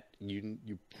 for that,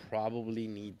 you probably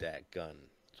need that gun.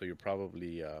 So you're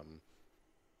probably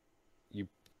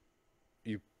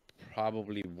you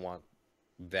probably want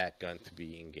that gun to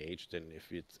be engaged. And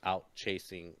if it's out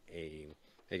chasing if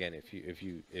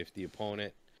the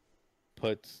opponent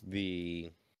puts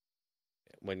when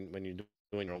you're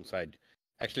doing your own side,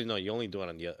 actually no, you only do it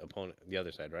on the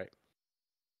other side, right?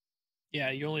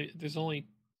 Yeah, there's only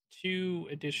 2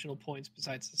 additional points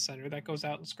besides the center that goes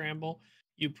out in Scramble.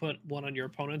 You put one on your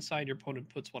opponent's side, your opponent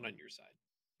puts one on your side.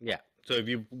 Yeah. So if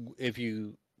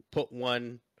you put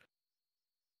one,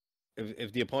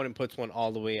 if the opponent puts one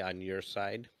all the way on your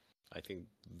side, I don't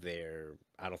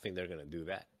think they're gonna do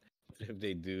that. If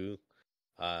they do,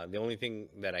 the only thing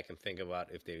that I can think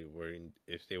about if they were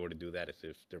to do that is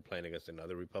if they're playing against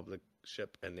another Republic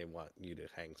ship and they want you to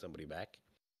hang somebody back,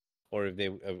 or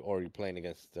or you're playing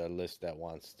against a list that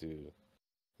wants to,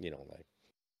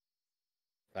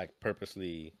 like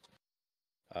purposely,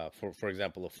 for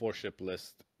example, a 4-ship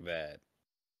list that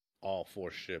all 4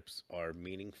 ships are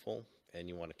meaningful, and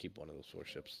you want to keep one of those 4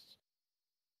 ships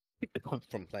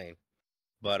from playing.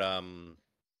 But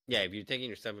if you're taking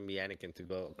your 7B Anakin to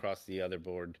go across the other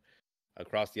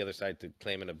side to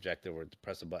claim an objective or to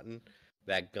press a button,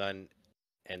 that gun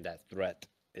and that threat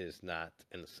is not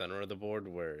in the center of the board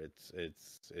where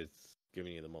it's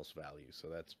giving you the most value. So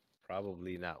that's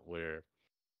probably not where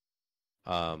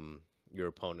your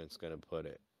opponent's gonna put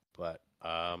it. But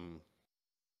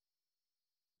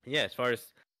as far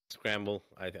as Scramble,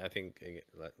 I think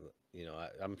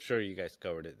I'm sure you guys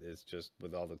covered it. It's just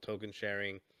with all the token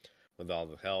sharing, with all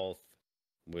the health,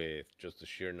 with just the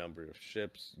sheer number of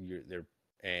ships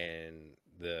and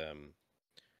the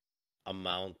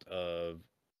amount of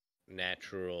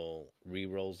natural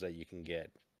rerolls that you can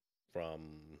get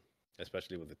from,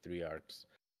 especially with the 3 arcs,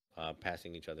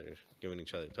 passing each other, giving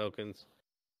each other tokens.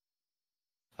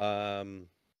 Yeah,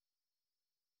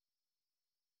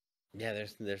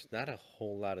 there's not a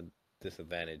whole lot of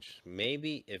disadvantage.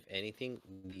 Maybe if anything,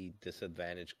 the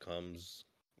disadvantage comes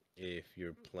if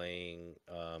you're playing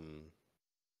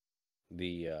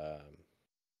the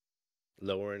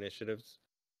lower initiatives,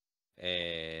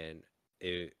 and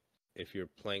if you're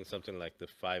playing something like the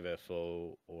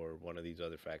 5FO or one of these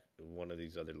other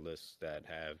lists that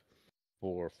have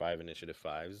 4 or 5 initiative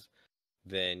 5s,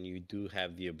 then you do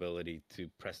have the ability to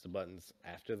press the buttons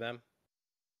after them.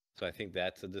 So I think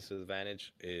that's a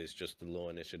disadvantage, is just the low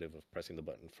initiative of pressing the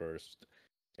button first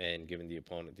and giving the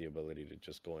opponent the ability to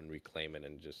just go and reclaim it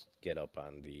and just get up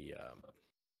on the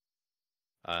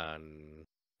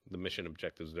mission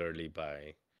objectives early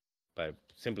by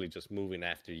simply just moving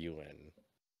after you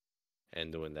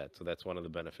and doing that. So that's one of the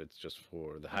benefits just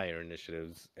for the higher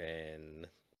initiatives. And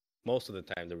most of the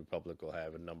time, the Republic will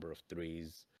have a number of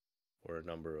 3s or a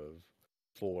number of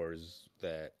 4s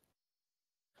that,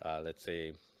 let's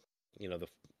say, the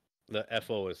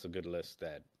FO is a good list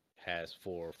that has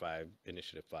 4 or 5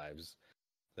 initiative 5s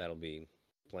that'll be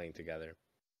playing together,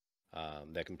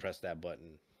 that can press that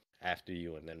button after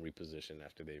you and then reposition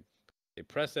after they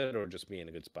press it, or just be in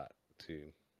a good spot to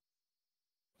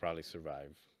probably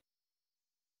survive.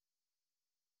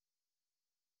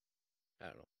 I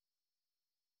don't know.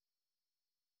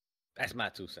 That's my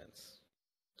 2 cents.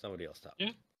 Somebody else talk.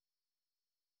 Yeah.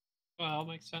 Well,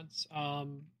 makes sense.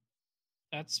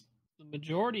 That's the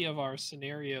majority of our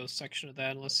scenario section of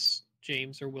that, unless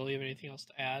James or Willie have anything else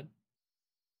to add.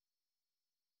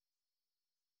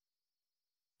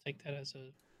 Take that as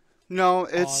a No,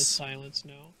 pause, silence.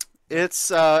 No.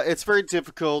 It's very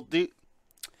difficult. The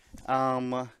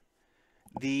what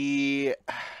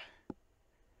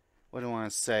do I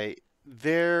want to say?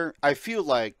 I feel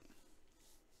like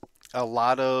a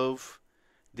lot of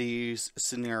these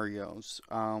scenarios,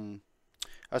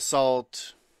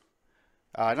 assault,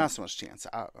 not so much chance.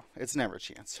 It's never a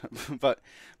chance, but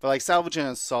like salvage and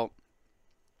assault,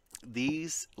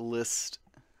 these lists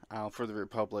for the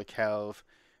Republic have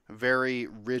very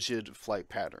rigid flight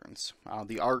patterns.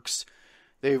 The arcs,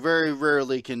 they very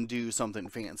rarely can do something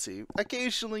fancy.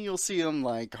 Occasionally you'll see them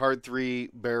like hard 3,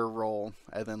 bear roll,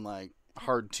 and then like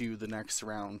hard 2 the next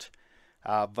round.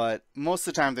 But most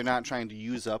of the time they're not trying to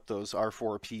use up those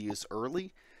R4Ps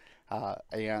early.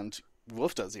 And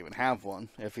Wolf doesn't even have one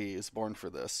if he is born for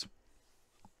this.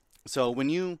 So when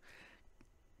you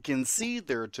can see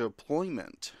their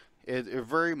deployment, it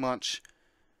very much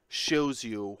shows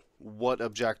you what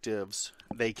objectives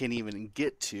they can even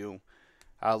get to,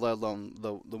 let alone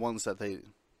the ones that they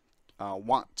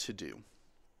want to do.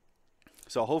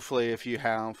 So hopefully if you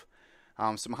have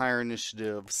some higher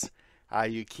initiatives,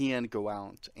 you can go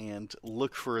out and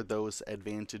look for those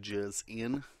advantages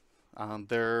in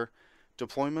their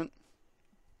deployment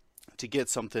to get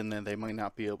something that they might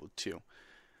not be able to.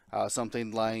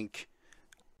 Something like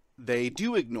they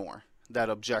do ignore that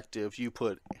objective you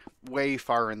put way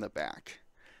far in the back.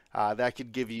 That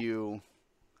could give you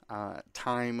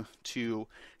time to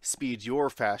speed your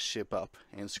fast ship up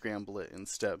and scramble it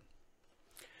instead.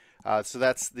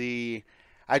 So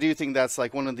I do think that's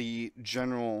like one of the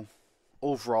general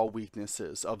overall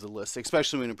weaknesses of the list,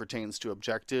 especially when it pertains to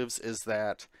objectives, is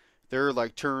that their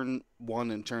like turn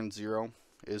 1 and turn 0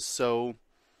 is so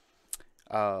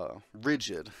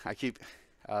rigid. I keep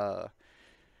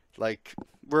like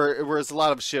whereas a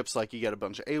lot of ships, like you get a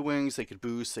bunch of A-wings, they could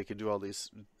boost, they could do all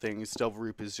these things, stealth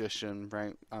reposition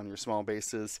right on your small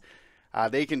bases.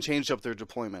 They can change up their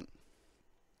deployment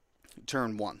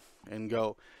turn 1 and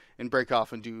go and break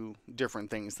off and do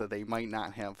different things that they might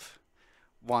not have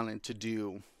wanted to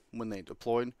do when they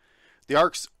deployed. The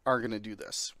arcs are going to do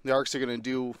this. The arcs are going to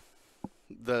do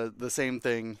the same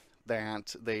thing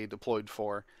that they deployed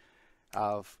for.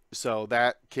 So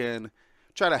that can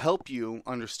try to help you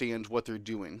understand what they're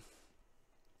doing.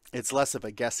 It's less of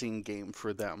a guessing game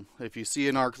for them. If you see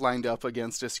an arc lined up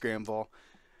against a scramble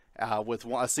with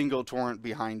a single torrent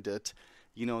behind it,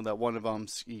 you know that one of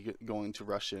them's going to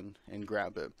rush in and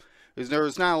grab it.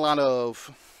 There's not a lot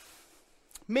of...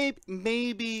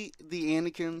 Maybe the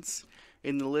Anakins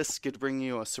in the list could bring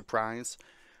you a surprise,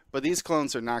 but these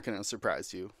clones are not going to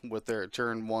surprise you with their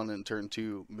turn 1 and turn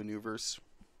 2 maneuvers.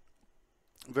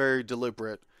 Very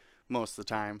deliberate most of the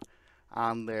time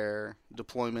on their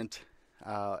deployment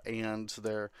and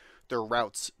their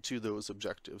routes to those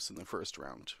objectives in the first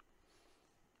round.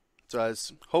 So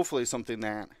it's hopefully something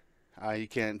that you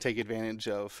can take advantage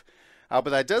of. But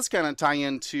that does kind of tie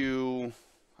into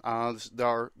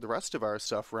The rest of our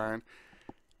stuff, Ryan.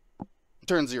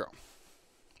 Turn 0.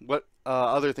 What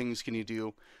other things can you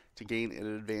do to gain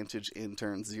an advantage in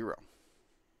turn 0?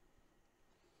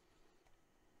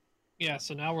 Yeah,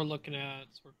 so now we're looking at,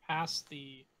 so we're past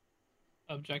the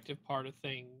objective part of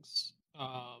things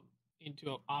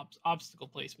into obstacle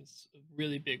placements, a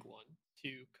really big one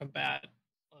to combat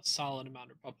a solid amount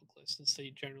of Republic lists, since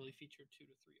they generally feature 2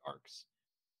 to 3 arcs.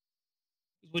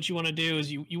 What you want to do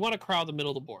is you want to crowd the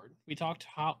middle of the board. We talked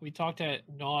at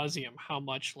nauseum how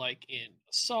much, like in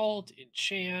Assault, in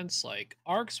Chance, like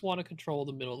arcs want to control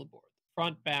the middle of the board.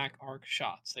 Front, back, arc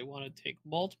shots. They want to take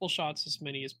multiple shots, as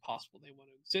many as possible. They want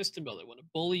to exist in the middle. They want to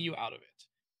bully you out of it.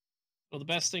 Well, the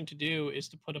best thing to do is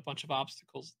to put a bunch of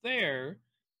obstacles there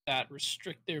that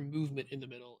restrict their movement in the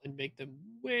middle and make them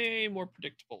way more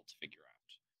predictable to figure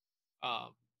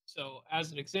out. So,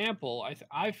 as an example,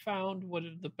 I found one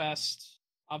of the best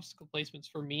obstacle placements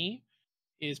for me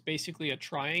is basically a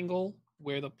triangle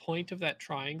where the point of that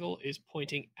triangle is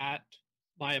pointing at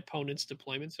my opponent's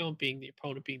deployment zone, being the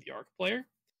opponent being the arc player,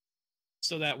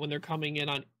 so that when they're coming in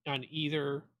on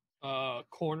either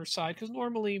corner side, because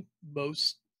normally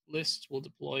most lists will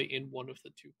deploy in one of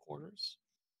the 2 corners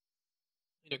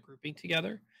in a grouping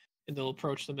together, and they'll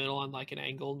approach the middle on like an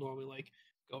angle, normally like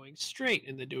going straight,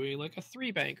 and then doing like a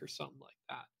 3 bank or something like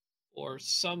that, or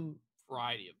some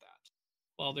variety of that.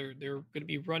 Well, they're going to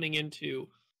be running into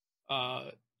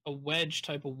a wedge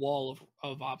type of wall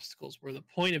of obstacles where the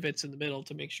point of it's in the middle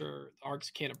to make sure the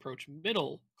arcs can't approach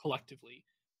middle collectively.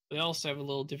 They also have a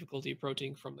little difficulty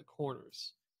approaching from the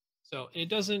corners. So it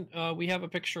doesn't. We have a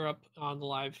picture up on the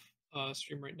live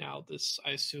stream right now. This,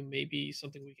 I assume, may be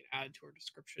something we can add to our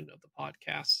description of the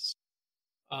podcasts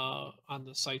on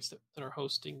the sites that are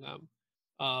hosting them.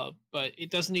 But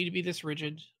it doesn't need to be this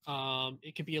rigid.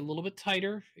 It can be a little bit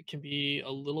tighter. It can be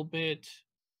a little bit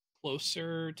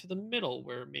closer to the middle,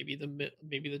 where maybe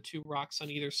the 2 rocks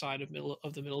on either side of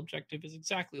the middle objective is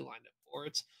exactly lined up, or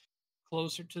it's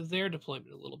closer to their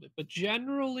deployment a little bit. But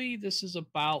generally, this is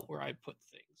about where I put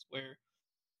things, where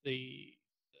the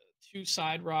 2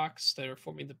 side rocks that are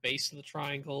forming the base of the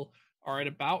triangle are at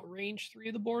about range 3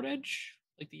 of the board edge,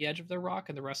 like the edge of their rock,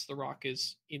 and the rest of the rock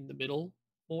is in the middle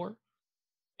more.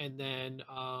 And then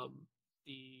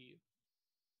the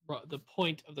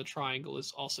point of the triangle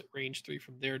is also at range 3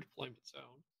 from their deployment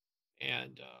zone.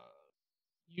 And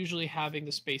usually having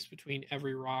the space between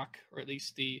every rock, or at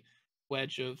least the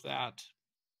wedge of that,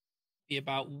 be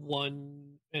about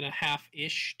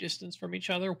 1.5-ish distance from each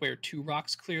other, where 2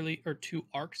 arcs clearly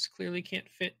can't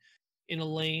fit in a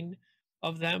lane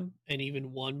of them, and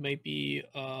even one may be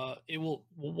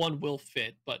one will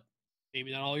fit, but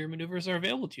maybe not all your maneuvers are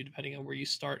available to you, depending on where you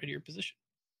start in your position.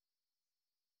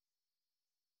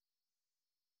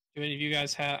 Do any of you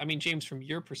guys have, I mean, James, from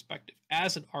your perspective,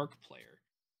 as an arc player,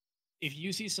 if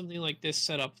you see something like this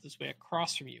set up this way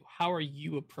across from you, how are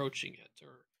you approaching it?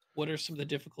 Or what are some of the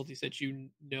difficulties that you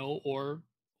know, or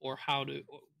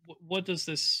what does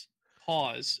this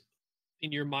cause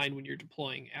in your mind when you're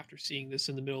deploying after seeing this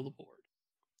in the middle of the board?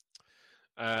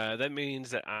 That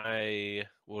means that I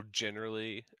will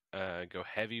generally go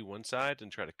heavy one side and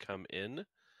try to come in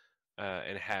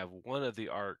and have one of the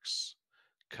arcs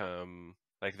come,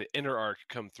 like the inner arc,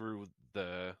 come through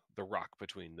the rock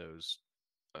between those,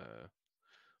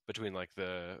 between like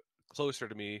the closer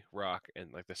to me rock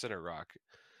and like the center rock,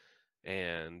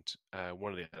 and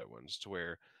one of the other ones, to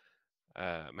where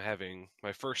I'm having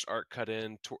my first arc cut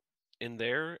in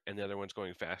there, and the other one's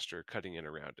going faster, cutting in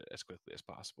around it as quickly as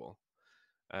possible.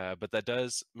 But that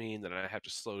does mean that I have to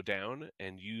slow down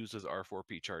and use those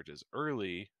R4P charges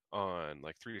early on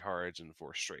like 3 hards and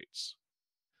 4 straights.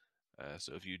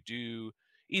 So if you do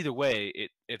either way,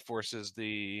 it forces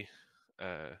the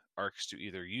arcs to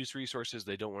either use resources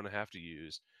they don't want to have to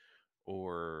use,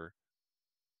 or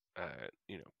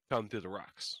come through the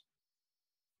rocks,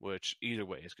 which either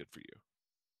way is good for you.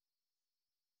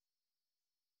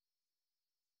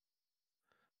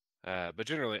 But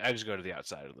generally, I just go to the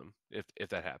outside of them if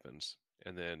that happens,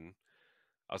 and then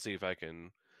I'll see if I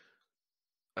can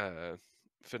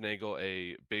finagle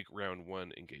a big round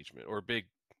 1 engagement, or big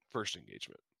first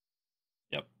engagement.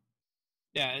 Yep.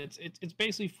 Yeah, it's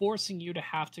basically forcing you to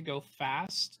have to go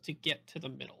fast to get to the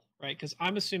middle, right? Because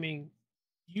I'm assuming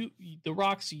the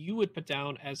rocks you would put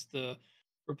down as the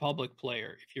Republic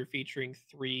player, if you're featuring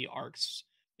 3 arcs,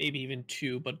 maybe even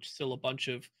 2, but still a bunch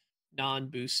of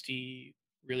non-boosty,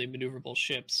 really maneuverable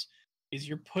ships, is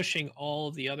you're pushing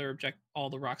all the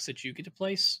rocks that you get to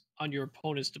place on your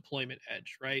opponent's deployment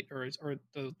edge, right? Or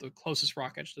the closest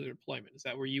rock edge to their deployment. Is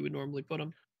that where you would normally put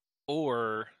them?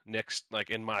 Or next,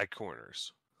 like in my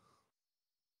corners.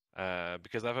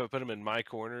 Because if I put them in my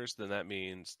corners, then that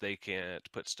means they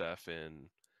can't put stuff in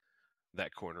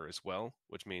that corner as well,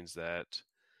 which means that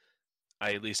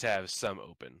I at least have some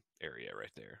open area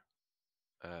right there.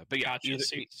 But yeah, Gotcha.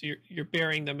 So you're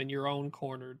burying them in your own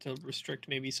corner to restrict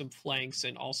maybe some flanks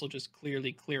and also just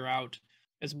clearly clear out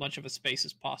as much of a space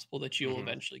as possible that you'll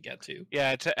eventually get to.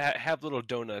 Yeah, to have little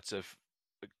donuts of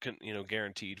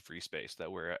guaranteed free space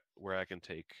that where I can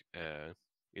take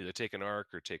either take an arc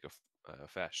or take a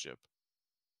fast ship.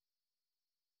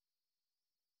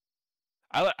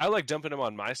 I like dumping them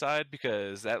on my side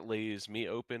because that leaves me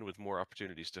open with more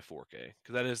opportunities to 4K.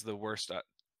 Because that is the worst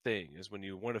thing is when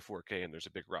you want a 4K and there's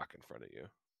a big rock in front of you.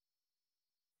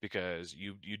 Because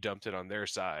you dumped it on their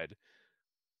side,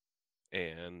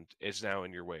 and it's now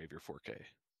in your way of your 4K.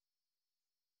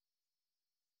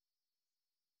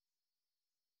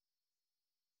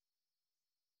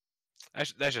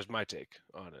 That's just my take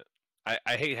on it.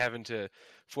 I hate having to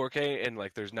 4K and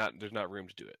like there's not room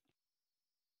to do it.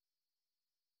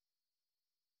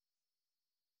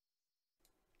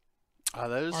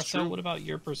 That is Marcel, true. what about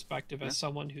your perspective as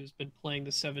someone who's been playing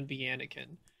the 7B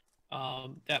Anakin?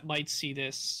 That might see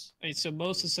this. I mean, so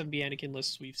most of the 7B Anakin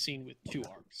lists we've seen with 2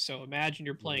 arcs. So imagine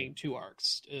you're playing 2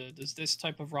 arcs. Does this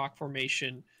type of rock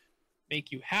formation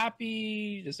make you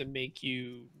happy? Does it make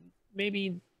you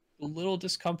maybe a little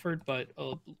discomfort, but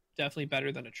definitely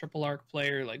better than a triple arc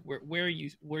player? Like what are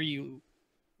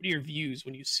your views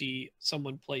when you see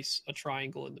someone place a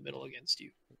triangle in the middle against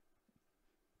you?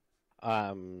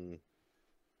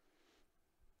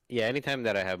 Yeah, anytime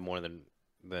that I have more than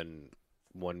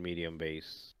one medium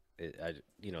base, it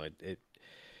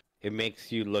makes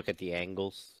you look at the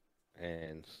angles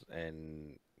and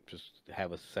just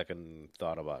have a second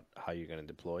thought about how you're going to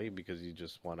deploy, because you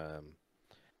just want to,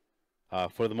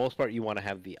 for the most part, you want to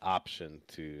have the option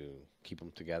to keep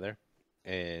them together,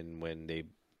 and when they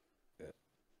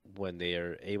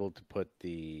are able to put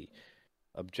the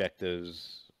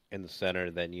objectives in the center,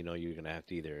 then you're going to have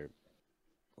to either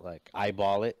like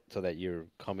eyeball it so that you're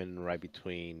coming right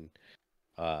between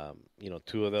 2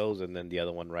 of those, and then the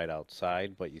other one right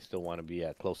outside, but you still want to be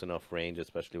at close enough range,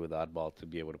 especially with oddball, to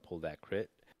be able to pull that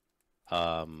crit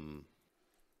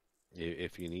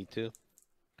if you need to.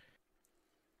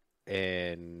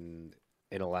 And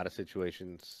in a lot of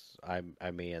situations, I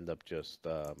may end up just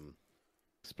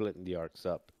splitting the arcs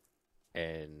up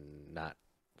and not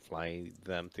flying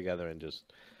them together and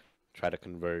just try to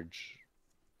converge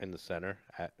in the center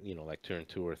at like turn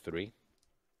 2 or 3.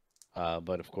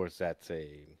 But of course that's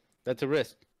a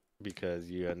risk,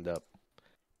 because you end up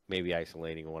maybe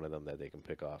isolating one of them that they can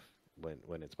pick off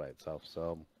when it's by itself.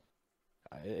 So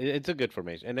it's a good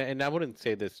formation, and I wouldn't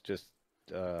say this just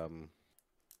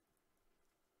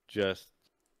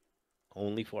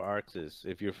only for arcs. Is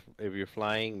if you're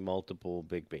flying multiple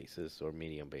big bases or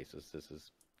medium bases, this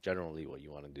is generally what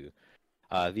you want to do.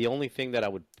 The only thing that I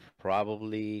would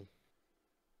probably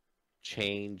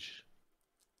change,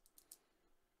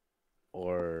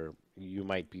 or you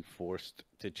might be forced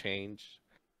to change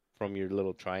from your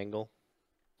little triangle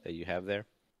that you have there,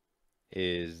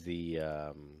 is the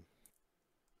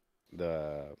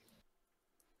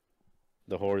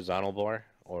horizontal bar,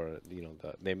 or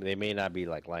they may not be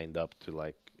like lined up to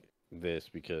like this,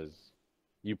 because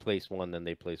you place one, then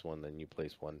they place one, then you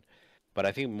place one. But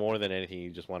I think more than anything, you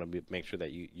just want to make sure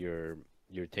that you're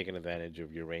taking advantage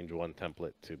of your range 1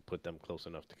 template to put them close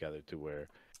enough together to where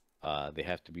they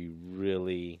have to be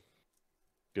really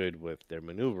good with their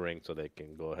maneuvering so they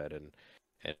can go ahead and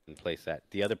place that.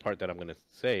 The other part that I'm going to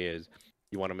say is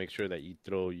you want to make sure that you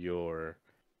throw your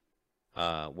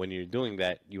when you're doing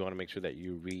that, you want to make sure that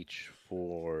you reach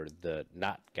for the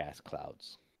not gas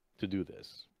clouds to do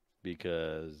this,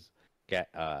 because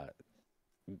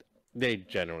they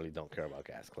generally don't care about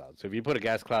gas clouds. So if you put a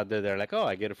gas cloud there, they're like, oh,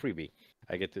 I get a freebie.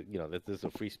 I get to, this is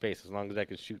a free space, as long as I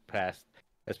can shoot past,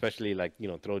 especially like,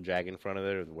 throw Jag in front of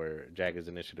there where Jag is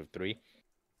initiative 3.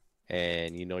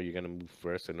 And you're going to move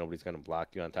first, and nobody's going to block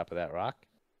you on top of that rock.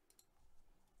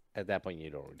 At that point, you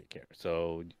don't really care.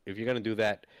 So if you're going to do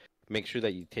that, make sure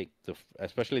that you take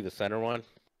especially the center one,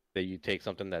 that you take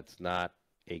something that's not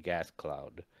a gas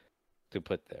cloud to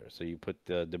put there. So you put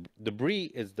the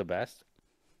debris is the best,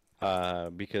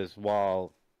 because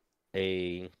while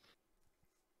an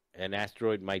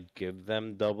asteroid might give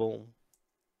them double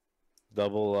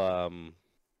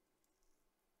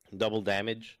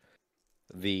damage,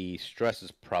 the stress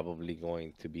is probably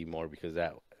going to be more, because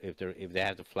that if they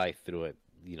have to fly through it,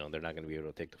 they're not going to be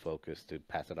able to take the focus to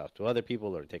pass it off to other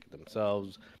people, or take it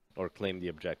themselves, or claim the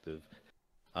objective.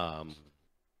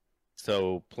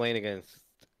 So playing against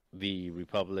the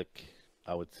Republic,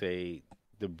 I would say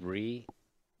debris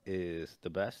is the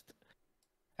best.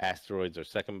 Asteroids are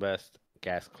second best.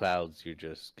 Gas clouds, you're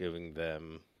just giving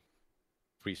them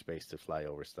free space to fly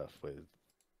over stuff with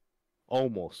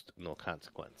almost no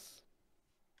consequence.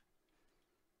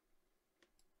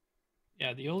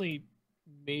 Yeah, the only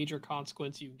major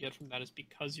consequence you can get from that is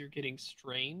because you're getting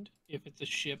strained. If it's a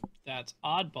ship that's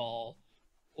oddball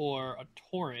or a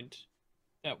torrent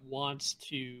that wants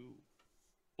to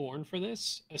born for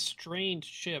this, a strained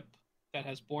ship that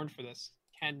has born for this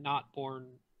cannot born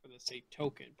for this a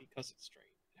token because it's strained.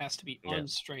 It has to be Yeah.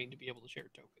 unstrained to be able to share a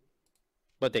token.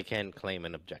 But they can claim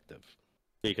an objective.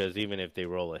 Because even if they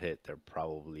roll a hit, they're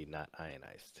probably not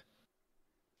ionized.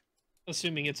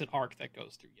 Assuming it's an arc that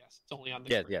goes through, yes. It's only on the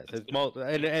Yes, grid. yes. That's It's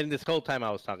gonna- and this whole time I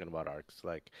was talking about arcs.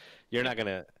 Like, you're not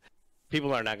gonna,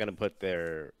 people are not gonna put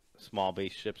their small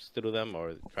base ships through them,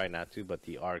 or try not to. But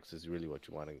the arcs is really what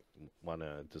you want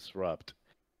to disrupt.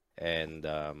 And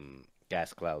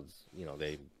gas clouds, you know,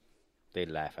 they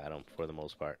laugh at them for the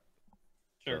most part.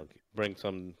 Sure. So bring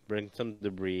some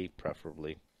debris,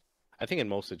 preferably. I think in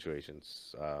most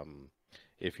situations,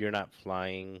 if you're not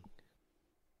flying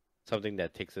something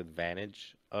that takes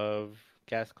advantage of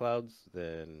gas clouds,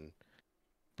 then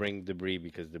bring debris,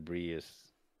 because debris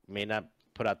may not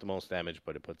put out the most damage,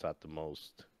 but it puts out the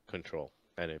most control,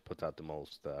 and it puts out the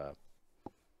most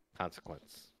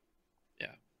consequence.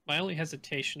 My only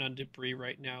hesitation on debris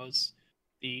right now is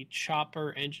the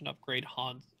chopper engine upgrade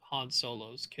Han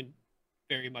Solos can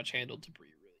very much handle debris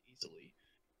really easily.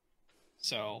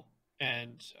 So,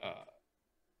 and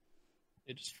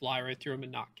they just fly right through them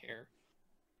and not care.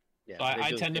 Yeah, So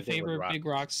I tend to favor big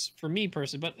rocks for me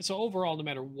personally. But so overall, no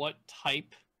matter what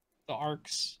type the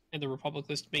arcs and the Republic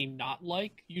list may not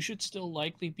like, you should still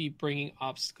likely be bringing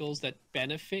obstacles that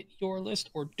benefit your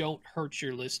list or don't hurt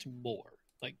your list more.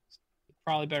 Like, it's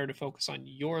probably better to focus on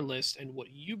your list and what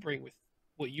you bring with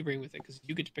it, because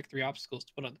you get to pick 3 obstacles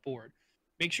to put on the board.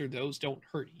 Make sure those don't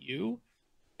hurt you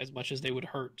as much as they would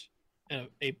hurt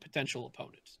a potential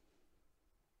opponent.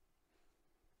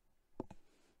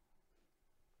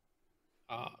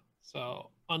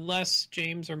 So unless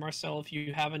James or Marcel, if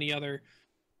you have any other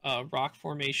rock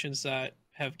formations that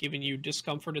have given you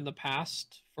discomfort in the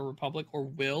past for Republic, or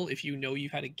will, if you know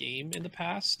you've had a game in the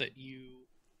past that you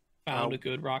found a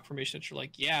good rock formation that you're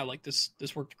like, yeah, like this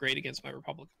worked great against my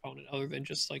Republic opponent, other than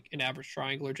just like an average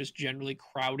triangle or just generally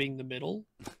crowding the middle.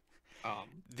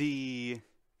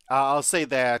 I'll say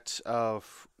that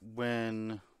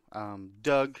when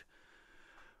Doug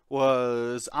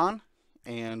was on,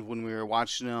 and when we were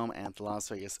watching him at the Las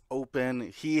Vegas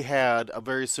Open, he had a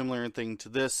very similar thing to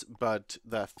this, but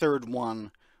the third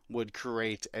one would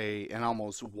create an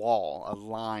almost wall, a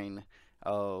line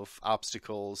of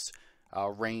obstacles,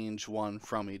 range one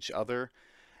from each other,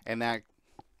 and that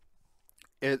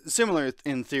it's similar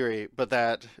in theory, but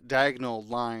that diagonal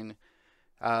line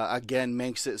again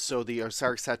makes it so the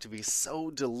Osiarks have to be so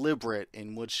deliberate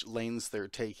in which lanes they're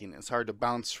taking. It's hard to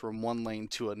bounce from one lane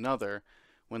to another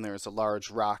when there's a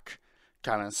large rock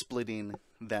kind of splitting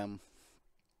them.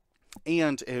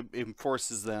 And it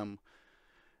forces them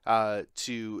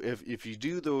to, if you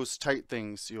do those tight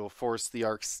things, you'll force the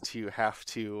arcs to have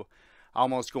to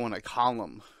almost go in a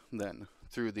column then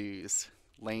through these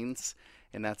lanes.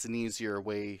 And that's an easier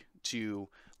way to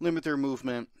limit their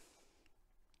movement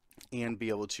and be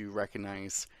able to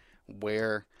recognize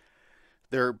where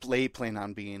they plan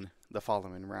on being the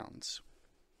following rounds.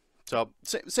 So,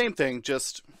 same thing,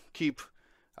 just keep,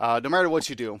 no matter what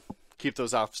you do, keep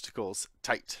those obstacles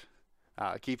tight.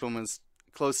 Keep them as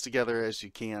close together as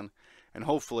you can, and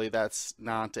hopefully that's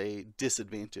not a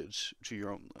disadvantage to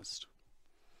your own list.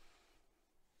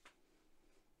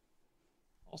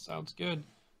 All sounds good.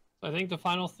 So I think the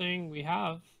final thing we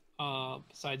have,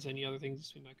 besides any other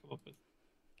things we might come up with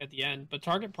at the end, but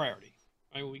target priority.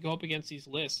 Right? When we go up against these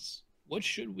lists, what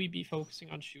should we be focusing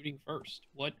on shooting first?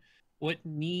 What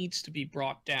needs to be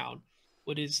brought down?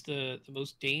 What is the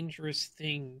most dangerous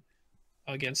thing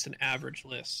against an average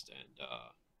list? And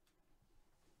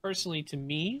personally, to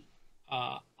me,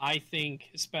 I think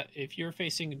if you're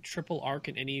facing a triple arc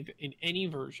in any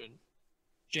version,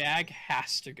 Jag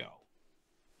has to go.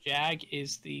 Jag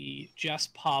is the Jess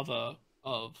Pava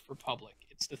of Republic.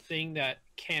 It's the thing that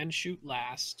can shoot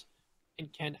last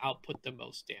and can output the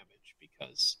most damage,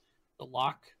 because the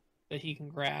lock that he can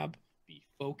grab, be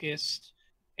focused,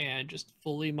 and just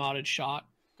fully modded shot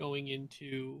going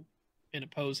into an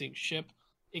opposing ship.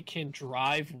 It can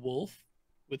drive Wolf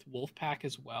with Wolfpack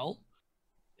as well.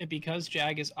 And because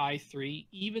Jag is I3,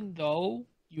 even though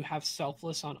you have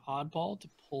Selfless on Oddball to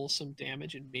pull some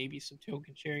damage and maybe some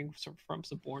token sharing from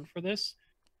Suborn for this,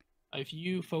 if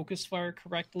you focus fire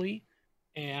correctly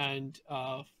and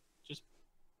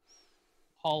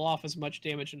haul off as much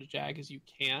damage into Jag as you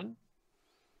can,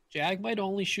 Jag might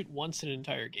only shoot once in an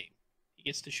entire game. He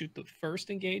gets to shoot the first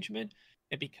engagement,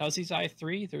 and because he's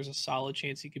I3, there's a solid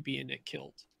chance he could be Nick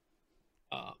killed.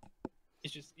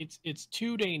 It's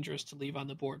too dangerous to leave on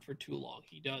the board for too long.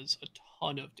 He does a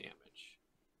ton of damage.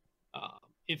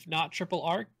 If not triple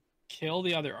arc, kill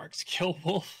the other arcs. Kill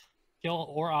Wolf, kill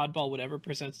or Oddball, whatever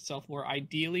presents itself more.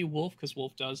 Ideally Wolf, because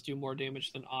Wolf does do more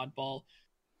damage than Oddball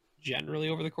generally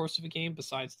over the course of a game.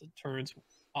 Besides the turns,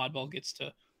 Oddball gets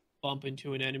to bump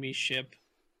into an enemy ship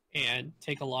and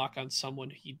take a lock on someone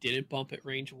he didn't bump at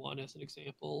range 1, as an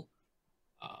example.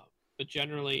 But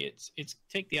generally, it's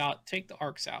take the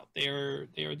arcs out. They are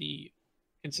the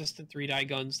consistent 3-die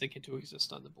guns that get to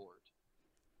exist on the board.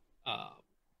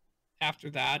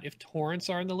 After that, if torrents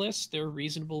are in the list, they're a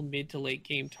reasonable mid to late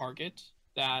game target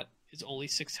that is only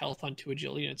 6 health on 2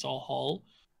 agility, and it's all hull.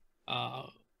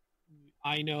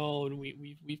 I know, and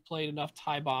we've played enough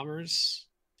TIE bombers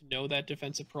to know that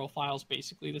defensive profile is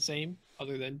basically the same,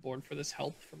 other than Born for this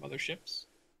help from other ships.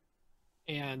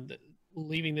 And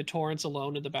leaving the torrents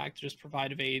alone in the back to just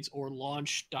provide evades or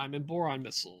launch diamond boron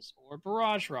missiles or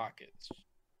barrage rockets,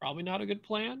 probably not a good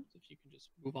plan if you can just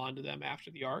move on to them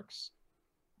after the arcs.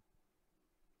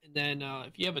 And then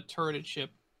if you have a turreted ship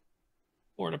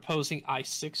or an opposing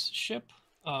I6 ship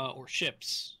or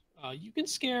ships, you can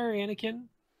scare Anakin,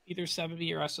 either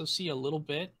 7B or SOC, a little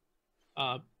bit.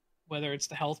 Whether it's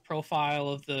the health profile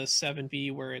of the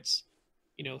 7B where it's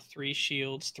 3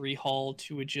 shields, 3 hull,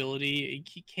 2 agility,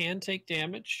 he can take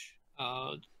damage.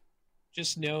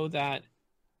 Just know that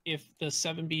if the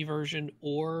 7B version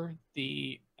or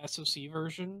the SOC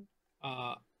version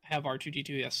have R2-D2,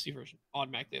 the SOC version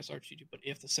automatically has R2-D2, but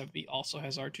if the 7B also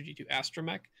has R2-D2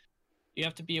 Astromech, you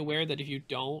have to be aware that if you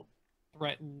don't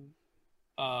threaten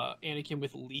Anakin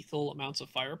with lethal amounts of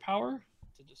firepower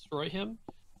to destroy him,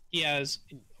 he has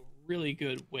a really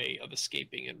good way of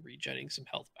escaping and regenerating some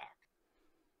health back.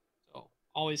 So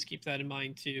always keep that in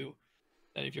mind too,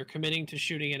 that if you're committing to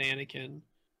shooting at Anakin,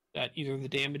 that either the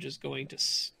damage is going to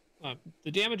stick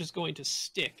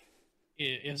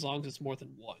as long as it's more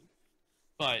than 1.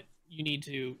 But you need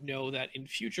to know that in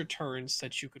future turns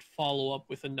that you could follow up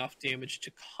with enough damage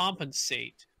to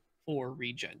compensate for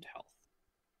regen health.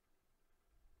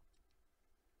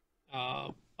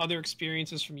 Other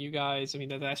experiences from you guys, I mean,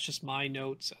 that's just my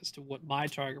notes as to what my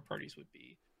target parties would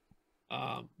be.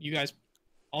 You guys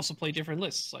also play different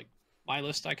lists. Like, my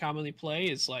list I commonly play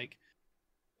is like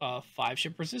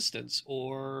 5-ship resistance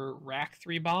or rack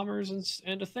 3 bombers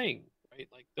and a thing. Right?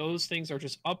 Like, those things are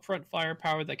just upfront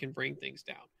firepower that can bring things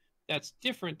down. That's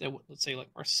different than what, let's say, like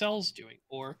Marcel's doing,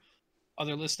 or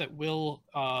other lists that Will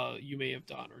you may have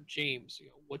done, or James.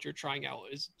 What you're trying out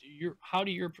is how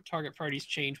do your target parties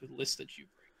change with lists that you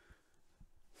bring?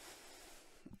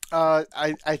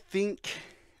 I think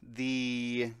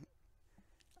the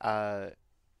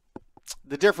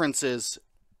difference is,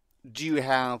 do you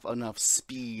have enough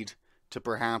speed to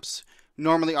perhaps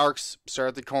normally arcs start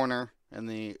at the corner and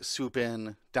they swoop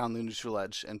in down the neutral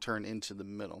edge and turn into the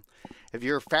middle. If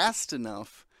you're fast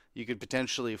enough, you could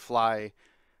potentially fly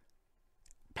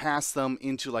past them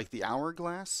into like the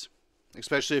hourglass,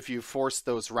 especially if you force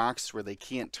those rocks where they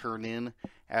can't turn in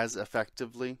as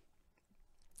effectively.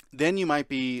 Then you might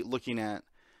be looking at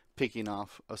picking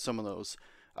off some of those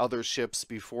other ships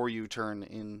before you turn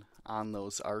in on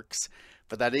those arcs.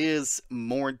 But that is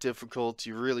more difficult.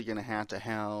 You're really going to have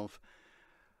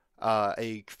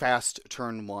a fast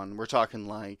turn 1. We're talking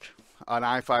like an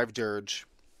I5 Dirge,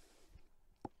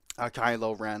 a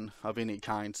Kylo Ren of any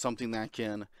kind, something that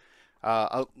can,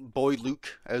 Boy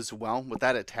Luke as well, with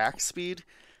that attack speed,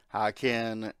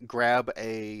 can grab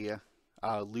a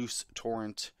loose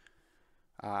torrent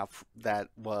that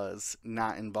was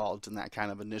not involved in that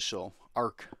kind of initial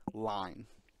arc line.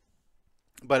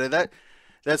 But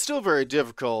that's still very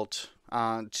difficult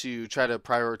to try to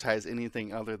prioritize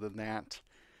anything other than that.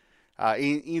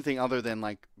 Anything other than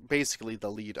like basically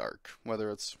the lead arc,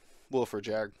 whether it's Wolf or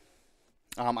Jag.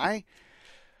 I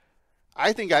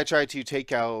think I tried to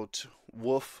take out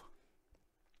Wolf,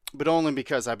 but only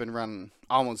because I've been running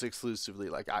almost exclusively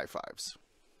like I5s.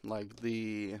 Like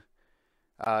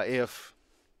if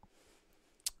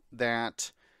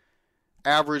that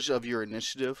average of your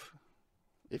initiative,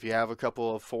 if you have a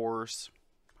couple of 4s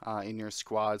in your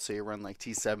squad, say you run like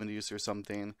T70s or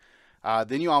something,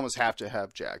 then you almost have to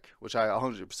have Jag, which I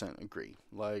 100% agree.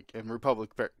 Like, and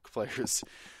Republic players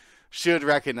should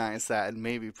recognize that and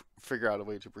maybe figure out a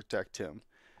way to protect him.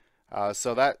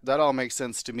 So that all makes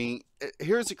sense to me.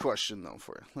 Here's a question, though,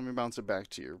 for you. Let me bounce it back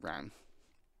to you, Ryan.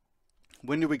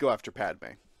 When do we go after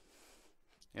Padme?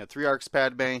 Yeah, 3 arcs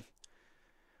Padme.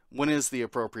 when is the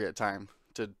appropriate time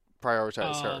to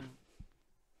prioritize her?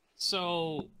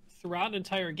 So throughout an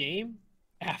entire game,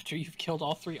 after you've killed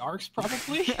all 3 arcs,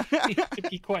 probably, to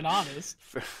be quite honest.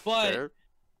 But Fair.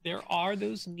 there are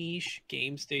those niche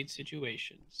game state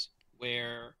situations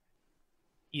where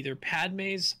either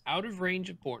Padme's out of range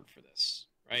of born for this,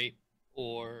 right?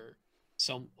 Or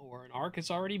an arc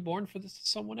is already born for this to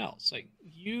someone else. Like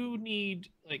you need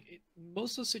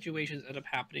most of those situations end up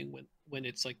happening when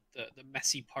it's like the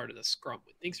messy part of the scrum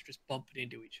when things are just bumping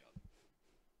into each other.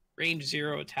 Range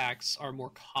 0 attacks are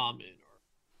more common, or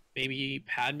maybe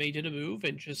Padme did a move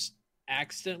and just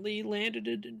accidentally landed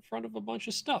it in front of a bunch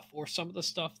of stuff, or some of the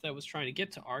stuff that was trying to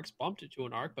get to arcs bumped into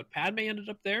an arc, but Padme ended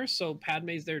up there, so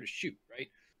Padme's there to shoot,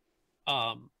 right?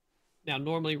 Now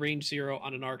normally range 0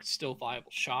 on an arc is still a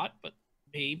viable shot, but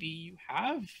maybe you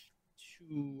have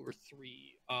 2 or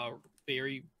 3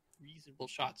 very reasonable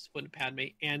shots to put in Padme,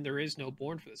 and there is no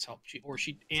born for this help. She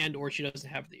doesn't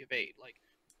have the evade. Like,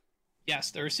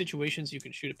 yes, there are situations you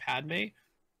can shoot a Padme,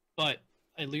 but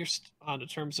at least on the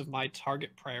terms of my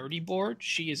target priority board,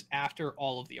 she is after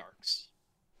all of the arcs.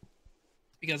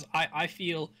 Because I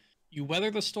feel you weather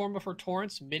the storm of her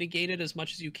torrents, mitigate it as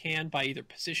much as you can by either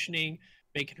positioning,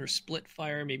 making her split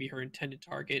fire, maybe her intended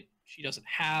target she doesn't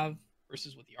have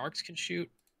versus what the arcs can shoot.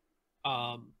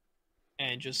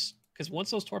 And just because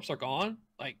once those torps are gone,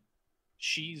 like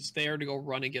she's there to go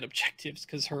run and get objectives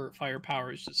because her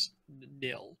firepower is just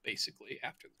nil basically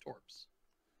after the torps.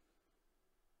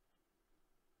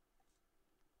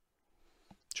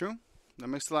 True. That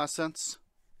makes a lot of sense.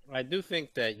 I do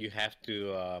think that you have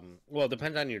to. Well, it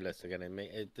depends on your list again.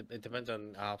 It depends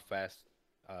on how fast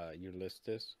your list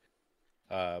is.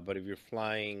 But if you're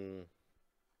flying,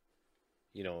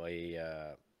 you know, you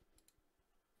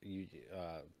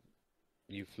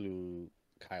flew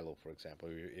Kylo, for example.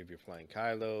 If you're flying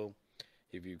Kylo,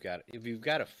 if you've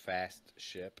got a fast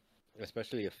ship,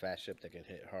 especially a fast ship that can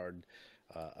hit hard,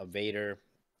 a Vader,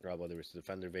 whether it's the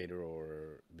Defender Vader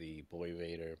or the Boy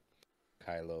Vader,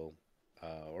 Kylo,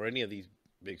 or any of these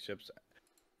big ships,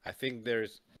 I think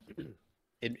there's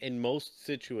in most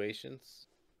situations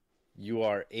you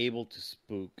are able to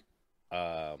spook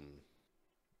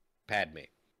Padme.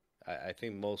 I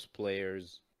think most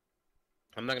players,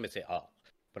 I'm not gonna say all,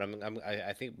 but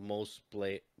I think most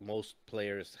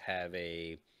players have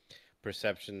a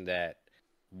perception that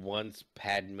once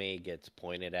Padme gets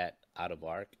pointed at out of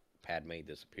arc, Padme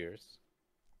disappears.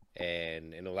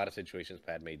 And in a lot of situations,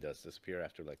 Padme does disappear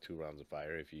after like 2 rounds of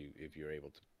fire if you're able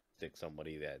to stick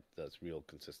somebody that does real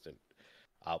consistent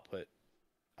output.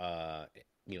 2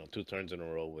 turns in a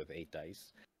row with 8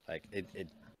 dice. Like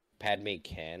Padme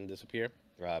can disappear.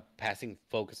 Passing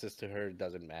focuses to her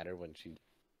doesn't matter when she,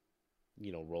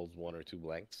 rolls 1 or 2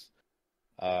 blanks.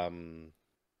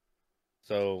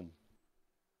 So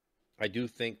I do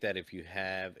think that if you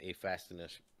have a fast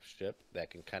enough ship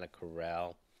that can kind of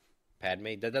corral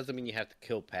Padme, that doesn't mean you have to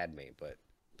kill Padme, but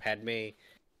Padme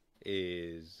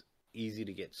is easy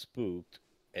to get spooked,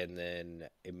 and then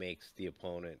it makes the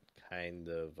opponent kind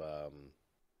of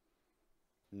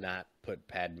not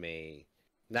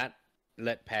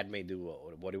let Padme do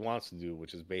what he wants to do,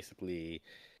 which is basically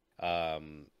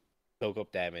soak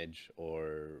up damage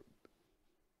or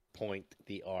point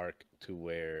the arc to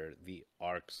where the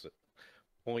arcs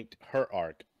point her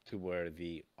arc to where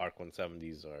the Arc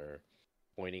 170s are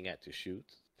pointing at to shoot,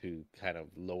 to kind of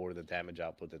lower the damage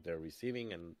output that they're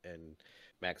receiving and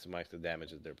maximize the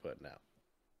damage that they're putting out.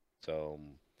 So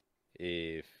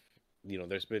if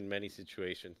there's been many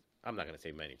situations, I'm not going to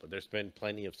say many, but there's been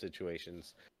plenty of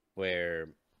situations where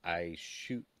I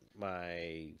shoot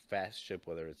my fast ship,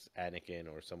 whether it's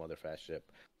Anakin or some other fast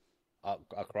ship,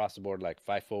 across the board, like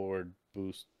 5 forward,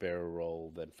 boost, barrel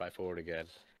roll, then 5 forward again,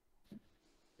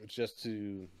 just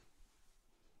to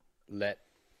let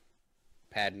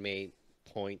Padme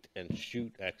point and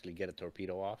shoot, actually get a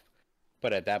torpedo off.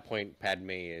 But at that point,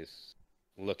 Padme is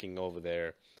looking over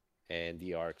there, and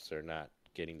the arcs are not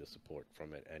getting the support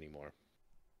from it anymore.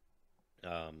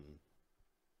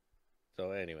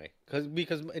 So anyway,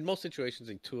 because in most situations,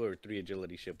 a 2 or 3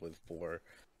 agility ship with 4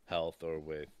 health, or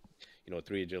with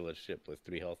 3 agility ship with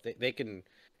 3 health, they can.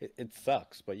 It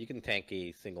sucks, but you can tank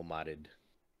a single modded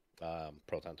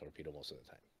proton torpedo most of the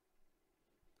time.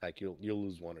 Like you'll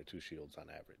lose 1 or 2 shields on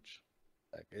average.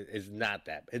 Like it's not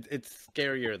that. It's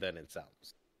scarier than it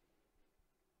sounds.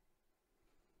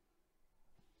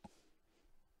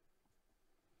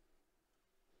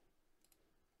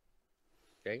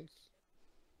 James?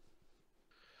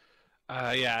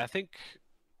 Yeah, I think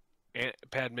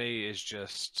Padme is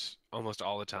just almost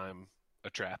all the time a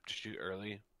trap to shoot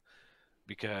early.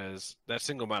 because that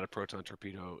single-mounted proton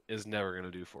torpedo is never going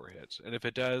to do 4 hits, and if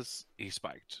it does, he's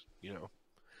spiked.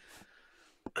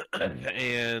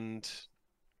 And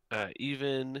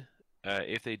even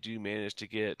if they do manage to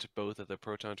get both of the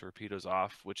proton torpedoes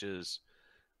off, which is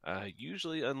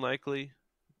usually unlikely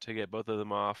to get both of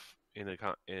them off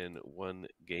in one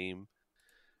game,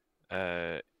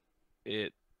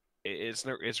 it's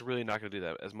really not going to do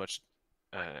that as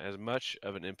much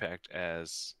of an impact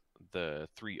as the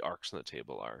 3 arcs on the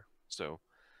table are. So,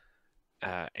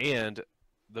 and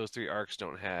those 3 arcs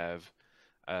don't have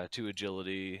 2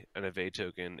 agility, an evade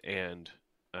token, and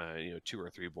 2 or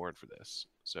 3 born for this.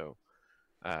 So,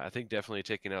 I think definitely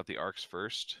taking out the arcs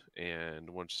first, and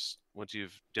once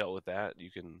you've dealt with that,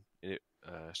 you can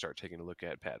start taking a look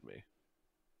at Padme.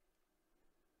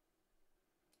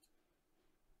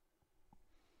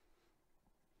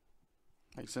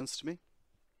 Makes sense to me.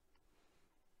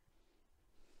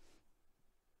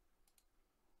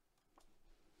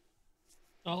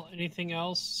 Well, anything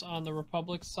else on the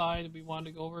Republic side we wanted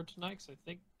to go over tonight? Because I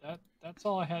think that's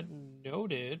all I had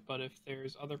noted. But if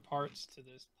there's other parts to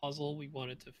this puzzle we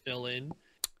wanted to fill in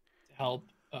to help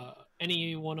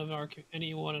anyone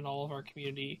in all of our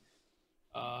community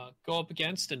go up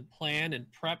against and plan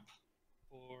and prep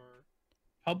for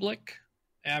public,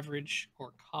 average,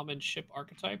 or common ship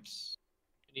archetypes.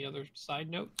 Any other side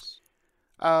notes?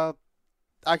 I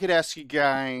could ask you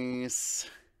guys.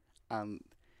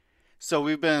 So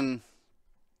we've been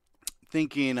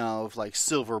thinking of like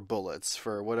silver bullets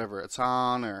for whatever it's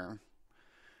on or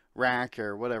rack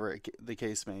or whatever the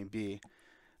case may be.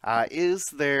 Is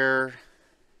there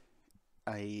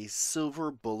a silver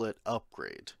bullet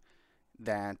upgrade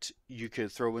that you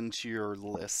could throw into your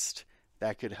list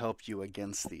that could help you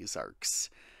against these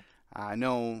arcs? I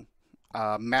know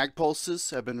mag pulses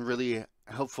have been really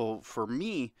helpful for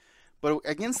me, but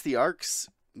against the arcs,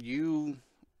 you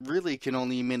really can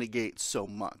only mitigate so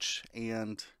much,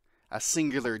 and a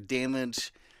singular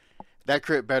damage, that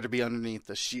crit better be underneath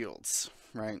the shields,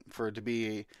 right, for it to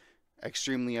be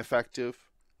extremely effective.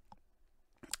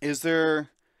 Is there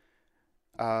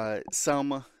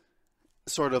some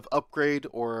sort of upgrade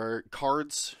or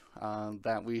cards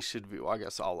that we should view? I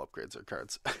guess all upgrades are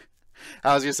cards.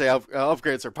 I was going to say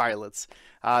upgrades are pilots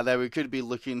that we could be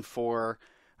looking for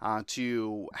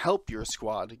to help your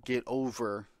squad get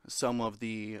over some of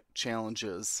the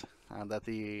challenges that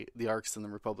the arcs and the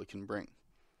Republic can bring.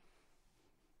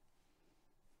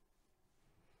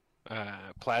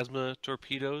 Plasma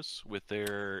torpedoes with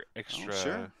their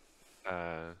extra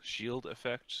shield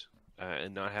effect,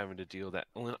 and not having to deal that,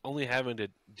 only having to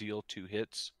deal 2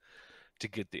 hits to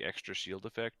get the extra shield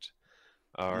effect,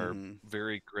 are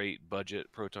very great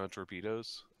budget proton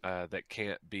torpedoes that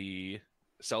can't be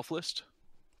selfless.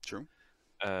 True.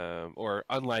 Or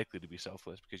unlikely to be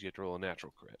selfless because you have to roll a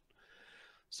natural crit.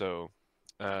 So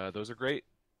those are great.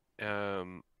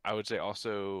 I would say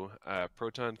also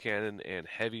proton cannon and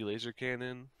heavy laser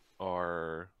cannon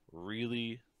are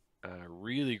really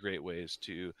great ways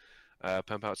to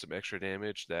pump out some extra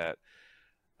damage that,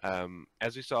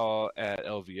 as we saw at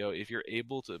LVO, if you're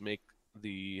able to make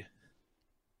the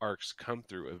arcs come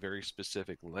through a very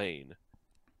specific lane,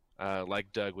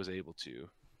 like Doug was able to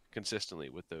consistently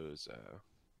with those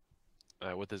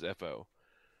with his FO,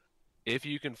 if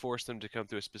you can force them to come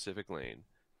through a specific lane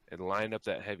and line up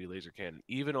that heavy laser cannon,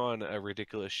 even on a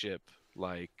ridiculous ship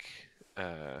like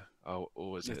what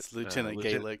was it? It's Lieutenant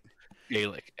Gaelic.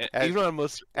 Even on a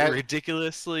most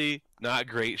ridiculously not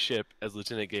great ship as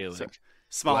Lieutenant Gaelic.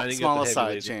 Small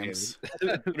aside, James.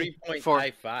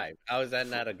 3.55. How is that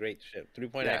not a great ship?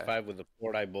 3.95 with a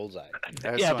 4-eye bullseye.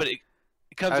 Yeah, but it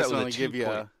comes out with a 2 give you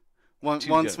point.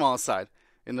 one small aside.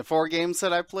 In the 4 games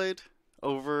that I played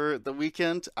over the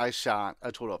weekend, I shot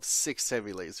a total of 6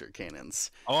 heavy laser cannons.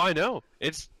 Oh, I know.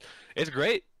 It's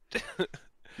great.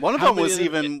 One of them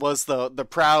was the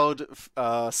proud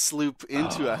sloop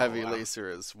into a heavy laser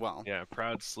as well. Yeah,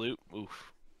 proud sloop. Oof.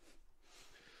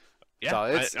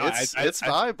 Yeah, so it's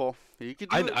viable. You could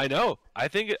do it. I know. I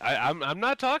think I'm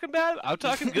not talking bad. I'm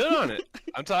talking good on it.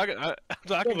 I'm talking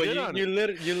good on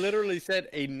it. You literally said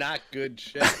a not good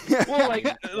ship. Well,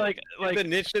 like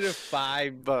initiative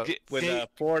 5 with a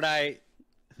 4-eye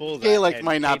bullseye. Gaelic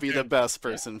might not be the best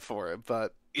person for it,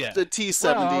 but the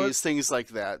T-70s, things like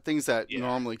that, things that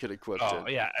normally could equip it. Oh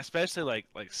yeah, especially like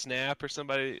Snap or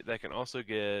somebody that can also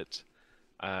get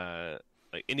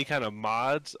like any kind of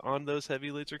mods on those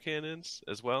heavy laser cannons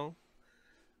as well.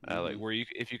 Like where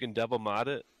if you can double mod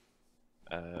it,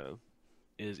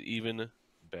 is even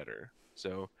better.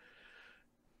 So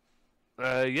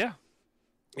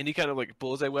any kind of like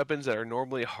bullseye weapons that are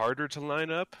normally harder to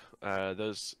line up,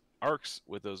 those arcs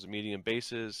with those medium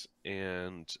bases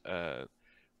and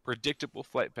predictable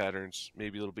flight patterns,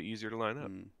 maybe a little bit easier to line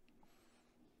up.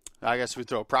 I guess we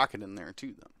throw Procket in there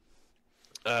too,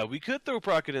 then. We could throw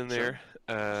Procket in there.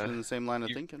 It's in the same line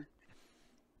of thinking.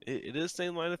 It is the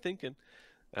same line of thinking.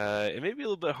 It may be a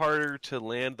little bit harder to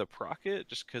land the Procket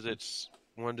just because it's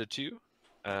 1 to 2.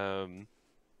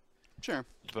 Sure.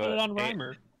 But Put it on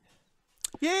Reimer.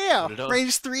 Yeah, Put it on.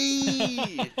 range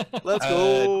 3. Let's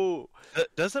go.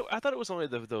 Does it? I thought it was only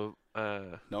the Nope,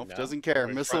 No. doesn't care. Or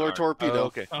Missile or front arc. torpedo. Oh,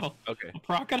 okay. Oh, Okay. a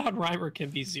Procket on Reimer can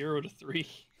be 0 to 3.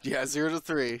 Yeah, 0 to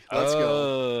 3. Let's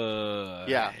go.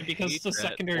 Yeah. I Because hate it's a that.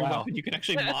 secondary Wow. weapon, you can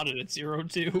actually mod it at 0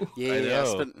 2. Yeah, I yeah.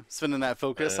 know. Spinning that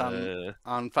focus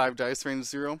on 5 dice, range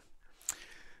 0.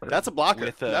 That's a blocker.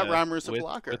 With, That Reimer's a with,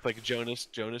 blocker. with like Jonas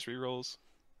rerolls.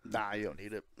 Nah, you don't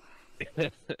need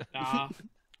it. Nah.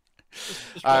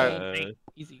 Just Uh, roll eight,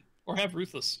 easy. Or have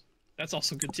Ruthless. That's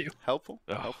also good too. Helpful.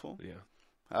 Oh, Helpful.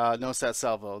 Yeah. No Sat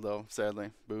Salvo, though,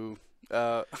 sadly. Boo.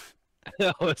 Oh,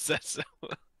 is that so?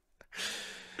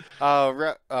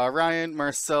 Ryan,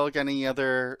 Marcel, got any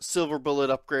other silver bullet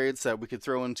upgrades that we could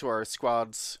throw into our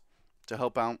squads to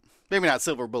help out? Maybe not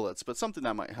silver bullets, but something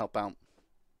that might help out,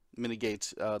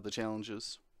 mitigate the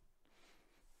challenges.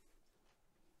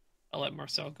 I'll let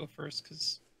Marcel go first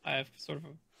because I have sort of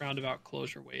a roundabout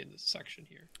closure way in this section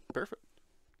here. Perfect.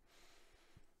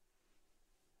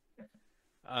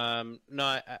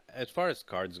 No, as far as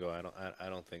cards go, I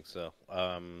don't think so.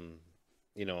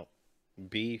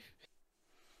 Beef,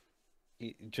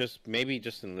 just maybe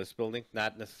just in list building,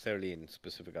 not necessarily in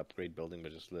specific upgrade building,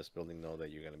 but just list building. Know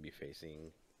that you're going to be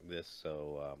facing this,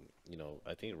 so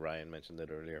I think Ryan mentioned it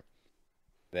earlier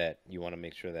that you want to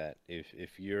make sure that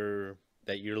if your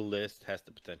list has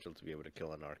the potential to be able to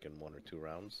kill an arc in 1 or 2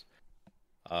 rounds.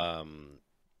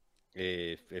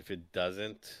 If it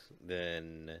doesn't,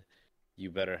 then you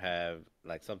better have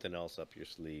like something else up your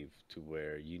sleeve to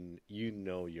where you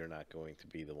know you're not going to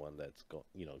be the one that's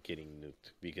getting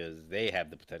nuked, because they have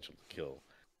the potential to kill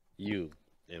you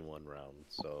in 1 round.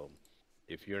 So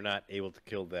if you're not able to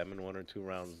kill them in 1 or 2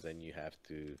 rounds, then you have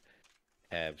to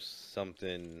have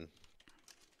something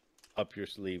up your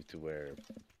sleeve to where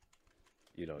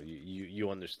you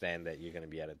understand that you're going to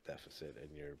be at a deficit and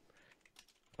you're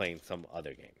playing some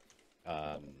other game.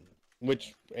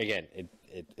 Which again,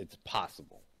 it's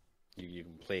possible. You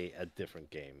can play a different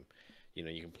game.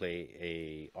 You can play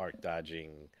a arc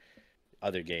dodging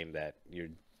other game that you're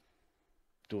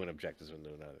doing objectives and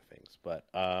doing other things. But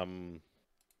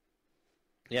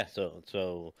yeah,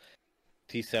 so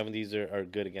T-70s are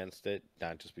good against it,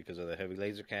 not just because of the heavy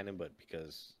laser cannon, but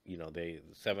because they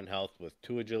 7 health with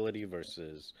 2 agility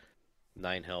versus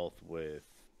 9 health with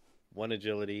 1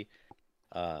 agility.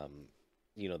 The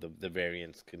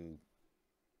variance can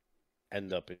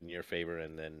end up in your favor,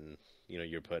 and then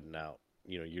you're putting out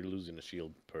you're losing a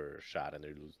shield per shot, and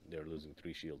they're losing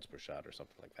 3 shields per shot or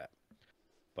something like that.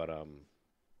 But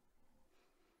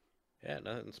yeah,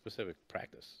 nothing specific.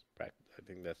 Practice. I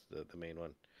think that's the main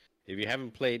one. If you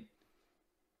haven't played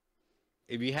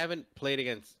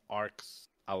against arcs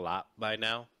a lot by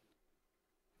now,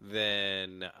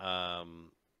 then I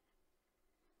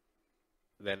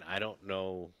don't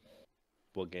know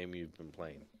what game you've been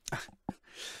playing.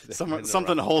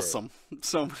 Something wholesome.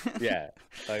 Yeah,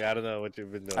 like I don't know what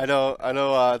you've been doing. I know.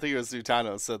 I think it was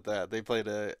Nutano said that they played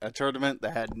a tournament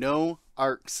that had no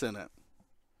arcs in it.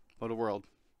 What a world!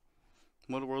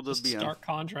 What a world does be in. Stark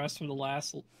contrast from the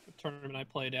last tournament I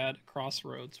played at,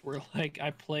 Crossroads, where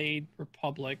I played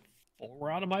Republic 4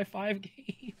 out of my 5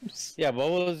 games. Yeah, what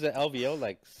was the LVO,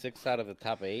 like 6 out of the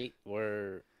top 8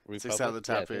 were Republic? 6 out of the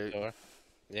top I think 8. so.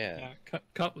 Yeah.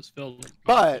 Cut was filled with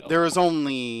But there was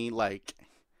only like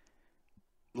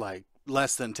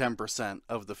less than 10%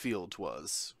 of the field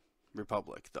was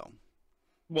Republic, though.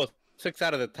 Well, 6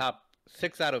 out of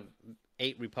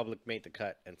 8 Republic made the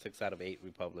cut, and 6 out of 8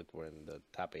 Republic were in the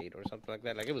top 8 or something like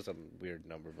that. Like, it was some weird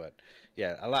number, but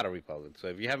yeah, a lot of Republic. So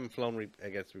if you haven't flown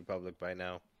against Republic by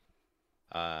now,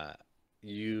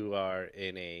 you are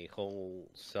in a hole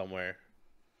somewhere.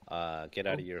 Get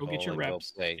out of your hole get your and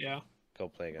reps. go play. Yeah. Go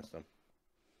play against them.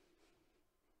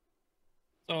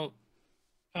 So,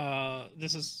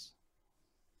 this is.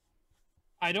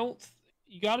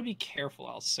 You got to be careful,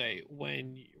 I'll say,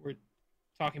 when we're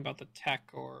talking about the tech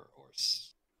or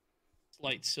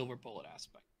slight silver bullet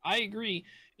aspect. I agree.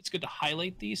 It's good to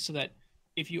highlight these so that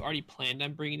if you already planned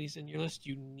on bringing these in your list,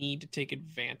 you need to take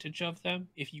advantage of them.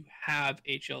 If you have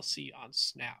HLC on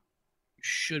Snap, you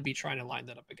should be trying to line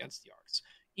that up against the arcs.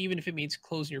 Even if it means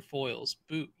closing your foils,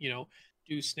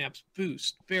 do snaps,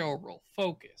 boost, barrel roll,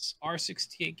 focus.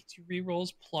 R68 gets you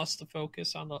rerolls plus the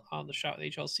focus on the shot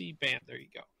with HLC. Bam, there you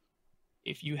go.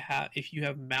 If you have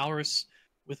Malrus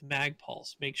with Mag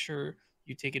Pulse, make sure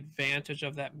you take advantage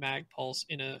of that Mag Pulse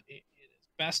in as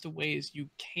best of ways you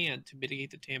can to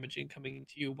mitigate the damage incoming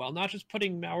to you, while not just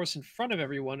putting Malrus in front of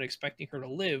everyone and expecting her to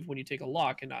live when you take a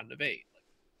lock and not an evade. Like,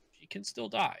 she can still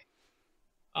die.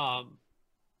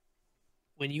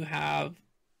 When you have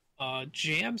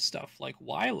jam stuff like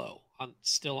Wilo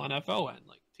still on FON,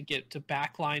 like to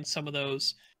backline some of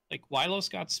those. Like, Wilo's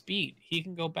got speed. He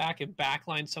can go back and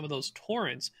backline some of those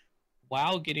torrents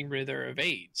while getting rid of their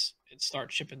evades and start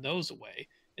chipping those away,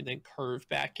 and then curve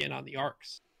back in on the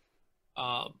arcs.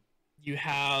 You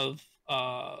have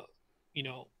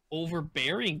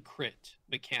overbearing crit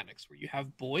mechanics where you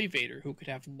have Boy Vader, who could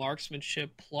have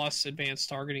marksmanship plus advanced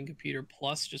targeting computer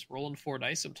plus just rolling 4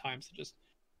 dice sometimes.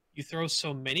 You throw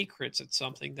so many crits at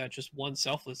something that just one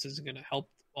selfless isn't going to help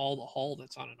all the hull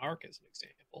that's on an arc, as an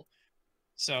example.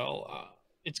 So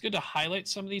it's good to highlight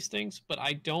some of these things, but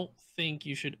I don't think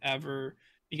you should ever,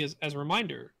 because as a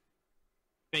reminder,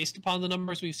 based upon the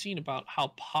numbers we've seen about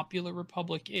how popular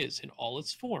Republic is in all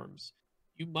its forms,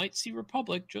 you might see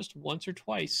Republic just once or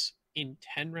twice in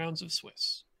 10 rounds of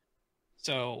Swiss.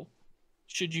 So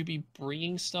should you be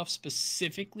bringing stuff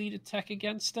specifically to tech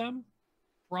against them?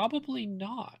 Probably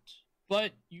not.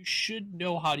 But you should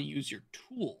know how to use your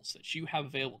tools that you have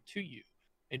available to you,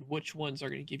 and which ones are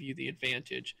going to give you the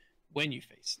advantage when you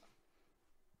face them.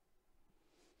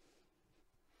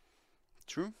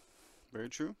 True. Very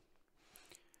true.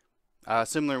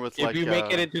 Similar with if you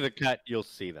make it into the cut, you'll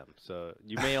see them. So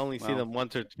you may only see them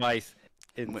once or twice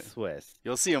in Swiss.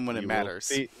 You'll see them when it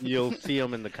matters. You'll see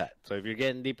them in the cut. So if you're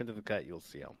getting deep into the cut, you'll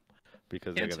see them.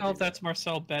 Because can't tell if that's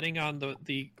Marcel betting on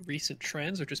the recent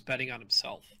trends or just betting on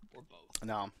himself, or both.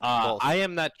 No, both. I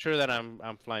am not sure that I'm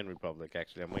flying Republic.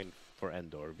 Actually, I'm waiting for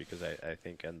Endor because I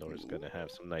think Endor is going to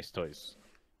have some nice toys.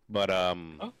 But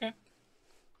okay.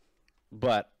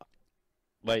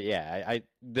 But yeah, I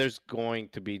there's going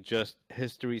to be, just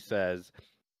history says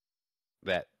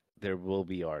that there will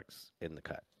be arcs in the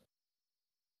cut.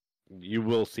 You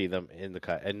will see them in the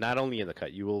cut, and not only in the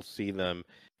cut, you will see them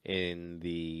in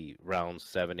the rounds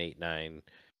 7, 8, 9,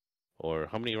 or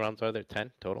how many rounds are there?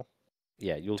 10 total?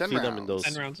 Yeah, you'll see them in those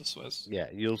 10 rounds of Swiss. Yeah,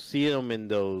 you'll see them in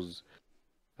those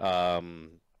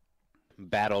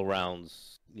battle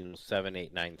rounds, 7,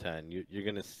 8, 9, 10. You're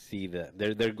gonna see that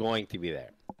they're going to be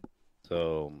there.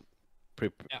 So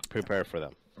prepare for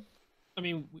them. I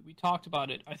mean, we talked about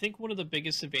it. I think one of the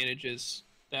biggest advantages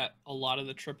that a lot of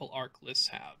the triple arc lists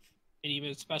have, and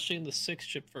even especially in the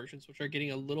 6-chip versions, which are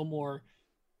getting a little more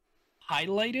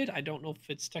highlighted. I don't know if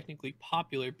it's technically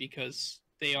popular because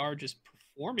they are just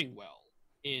performing well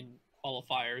in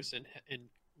qualifiers and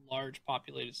large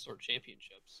populated sort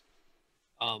championships.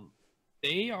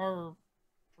 They are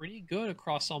pretty good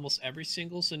across almost every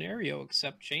single scenario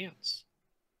except chance,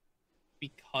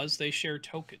 because they share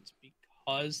tokens,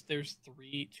 because there's 2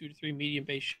 to 3 medium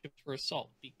base ships for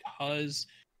assault, because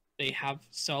they have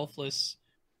selfless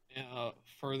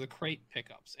for the crate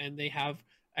pickups, and they have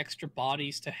extra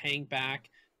bodies to hang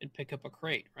back and pick up a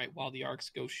crate, right, while the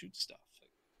arcs go shoot stuff.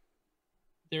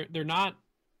 They're not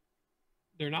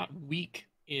weak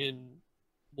in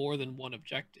more than one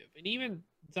objective. And even,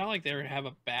 it's not like they have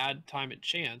a bad time at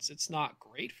chance. It's not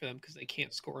great for them because they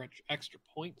can't score extra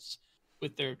points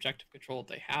with their objective control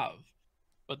that they have.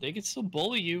 But they can still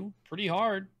bully you pretty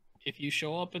hard if you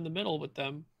show up in the middle with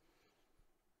them.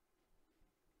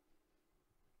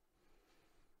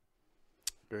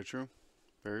 Very true.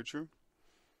 Very true.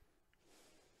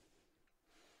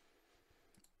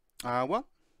 Well,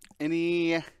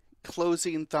 any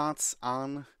closing thoughts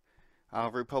on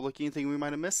Republic? Anything we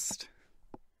might have missed?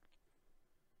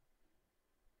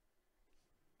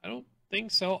 I don't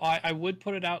think so. I would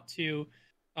put it out to,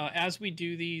 as we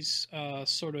do these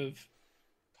sort of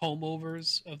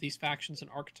comb-overs of these factions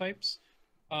and archetypes,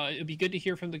 it'd be good to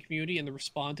hear from the community in the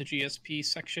Respond to GSP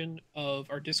section of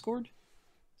our Discord,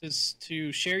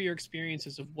 to share your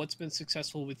experiences of what's been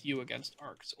successful with you against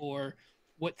arcs, or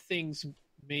what things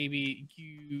maybe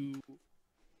you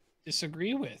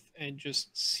disagree with, and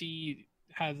just see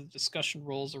how the discussion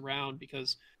rolls around,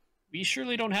 because we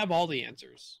surely don't have all the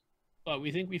answers, but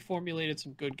we think we formulated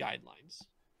some good guidelines.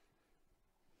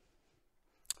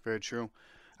 Very true.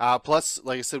 Plus,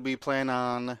 like I said, we plan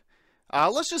on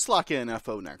let's just lock in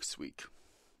FO next week.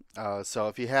 So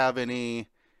if you have any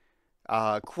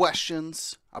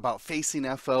questions about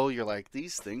facing FO, you're like,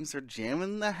 these things are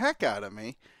jamming the heck out of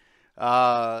me,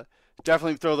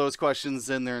 definitely throw those questions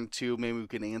in there too. Maybe we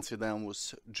can answer them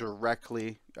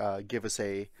directly. Give us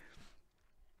a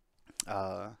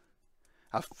a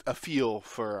feel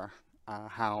for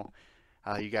how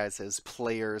you guys as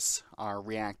players are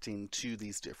reacting to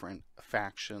these different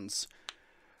factions.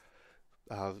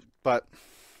 But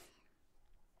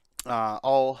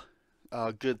all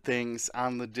good things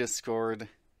on the Discord,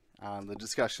 the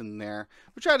discussion there.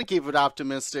 We try to keep it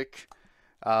optimistic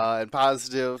and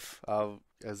positive,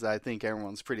 as I think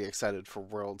everyone's pretty excited for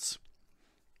Worlds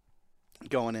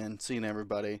going in, seeing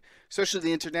everybody, especially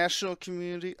the international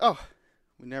community. Oh,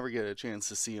 we never get a chance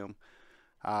to see them,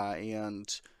 and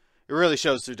it really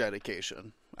shows their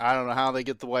dedication. I don't know how they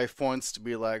get the wife points to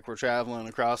be like, we're traveling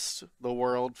across the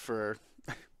world for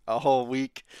a whole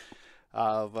week,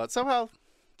 but somehow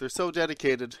they're so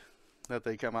dedicated that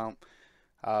they come out,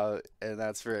 and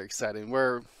that's very exciting.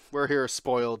 We're here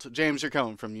spoiled. James, you're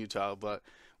coming from Utah, but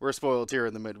we're spoiled here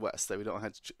in the Midwest that we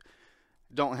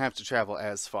don't have to travel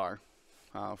as far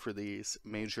for these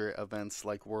major events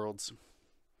like Worlds.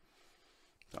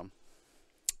 So,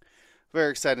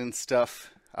 very exciting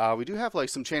stuff. We do have like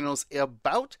some channels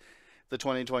about the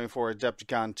 2024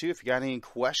 Adepticon too. If you got any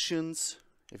questions,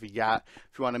 if you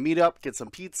want to meet up, get some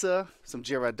pizza, some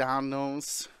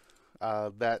Giordano's,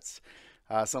 that's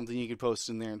something you can post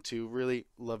in there too. Really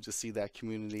love to see that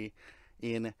community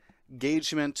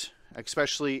engagement,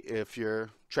 especially if you're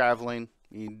traveling.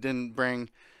 You didn't bring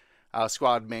a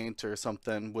squad mate or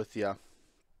something with you,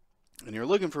 and you're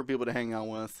looking for people to hang out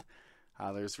with.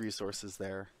 There's resources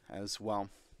there as well.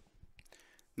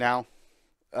 Now,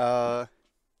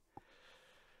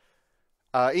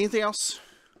 anything else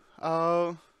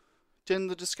to end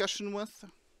the discussion with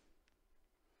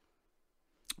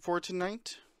for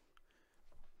tonight?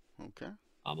 Okay.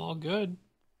 I'm all good.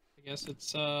 I guess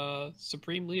it's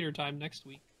Supreme Leader time next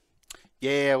week.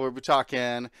 Yeah, we'll be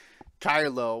talking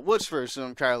Kylo. Which version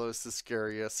of Kylo is the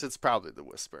scariest? It's probably the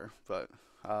Whisper, but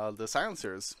the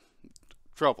Silencer is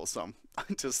troublesome,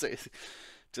 to say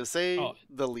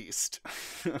the least.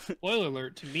 Spoiler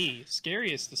alert, to me,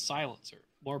 scariest the Silencer.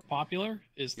 More popular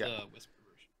is the Whisper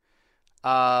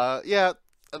version. Yeah,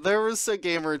 there was a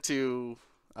game or two,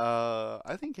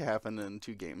 I think it happened in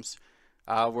 2 games,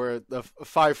 where the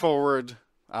 5 forward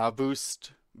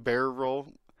boost bear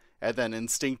roll and then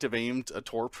instinctive aimed a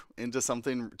torp into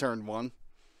something turn 1.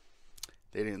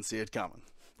 They didn't see it coming.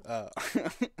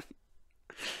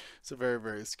 So very,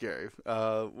 very scary.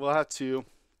 We'll have to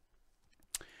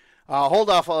hold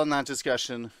off on that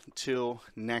discussion till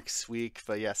next week.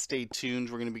 But yeah, stay tuned.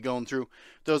 We're going to be going through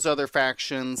those other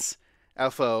factions,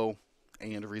 FO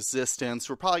and Resistance.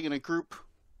 We're probably going to group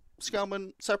Scum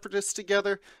and Separatists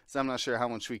together, so I'm not sure how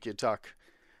much we could talk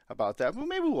about that, but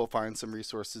maybe we'll find some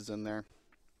resources in there.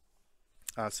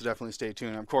 So definitely stay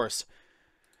tuned. Of course,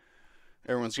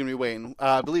 everyone's going to be waiting.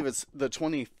 I believe it's the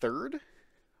 23rd,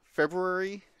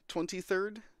 February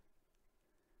 23rd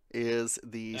is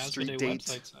the street date.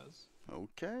 Website says.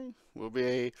 Okay, we'll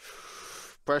be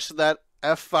press that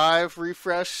F5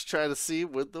 refresh, try to see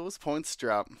what those points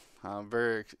drop.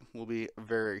 We'll be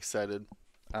very excited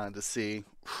to see.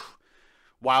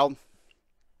 Wild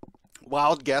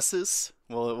guesses.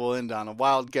 We'll end on a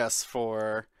wild guess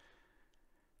for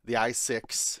the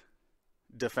I6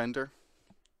 Defender.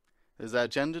 Is that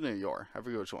Jendon or Yor? I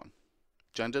forget which one.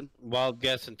 Jendon? Wild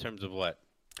guess in terms of what?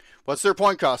 What's their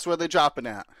point cost? Where are they dropping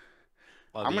at?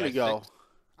 Well, I'm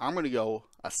gonna go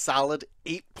a solid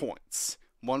 8 points.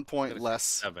 1 point less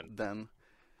 7. than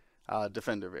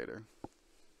Defender Vader.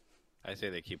 I say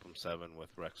they keep them 7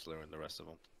 with Rexler and the rest of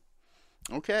them.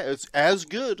 Okay, it's as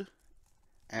good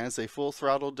as a full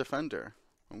throttle Defender.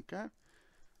 Okay.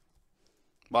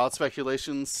 Wild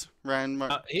speculations, Ryan.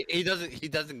 He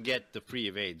doesn't get the free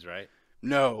evades, right?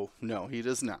 No, he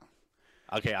does not.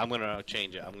 Okay, I'm gonna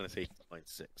change it. I'm gonna say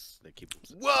 0.6. They keep them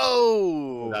 6.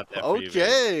 Whoa! Not that free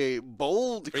Okay,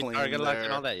 bold Free claim target lock there.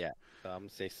 and all that, yeah. So I'm gonna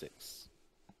say 6.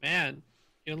 Man,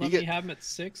 you'll let me have him at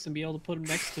 6 and be able to put him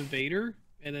next to Vader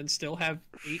and then still have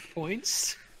 8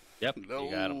 points? Yep, No.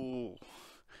 you got him.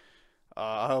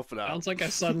 I hope not. Sounds like I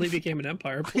suddenly became an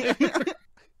Empire player.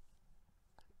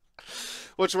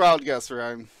 What's your wild guess,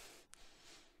 Ryan?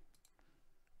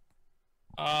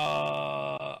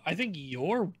 I think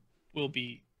Yor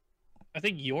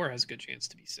has a good chance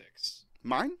to be 6.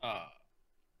 Mine?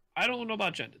 I don't know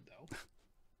about Jendon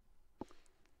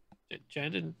though.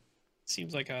 Jendon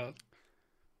seems like a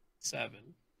 7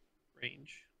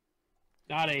 range,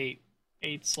 not 8.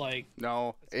 8's like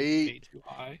No, that's 8. way too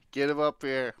high. Get him up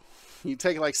here. You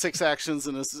take like 6 actions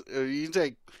and you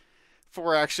take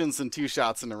 4 actions and 2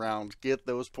 shots in a round. Get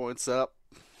those points up.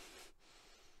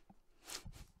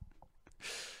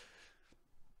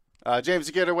 James,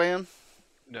 you get her way in?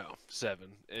 No,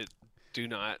 7. Do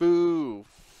not. Boo.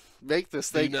 Make this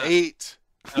thing not- 8.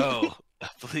 Oh,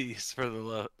 please, for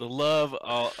the love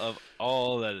of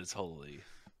all that is holy,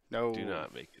 No. do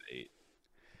not make it 8.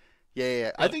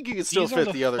 Yeah. I Look, think you can still these are fit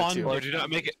the the other fun 2. Or do not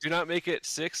make it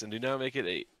 6, and do not make it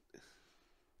 8.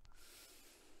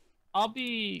 I'll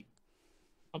be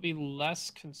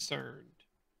less concerned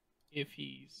if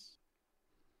he's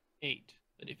 8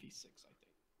 than if he's 6, I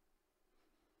think.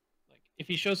 Like, if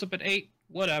he shows up at 8,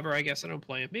 whatever, I guess I don't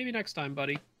play him. Maybe next time,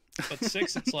 buddy. But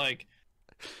 6, it's like,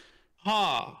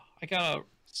 I got a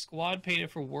squad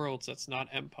painted for Worlds that's not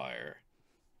Empire.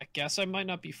 I guess I might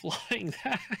not be flying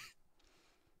that.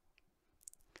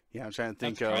 Yeah, I'm trying to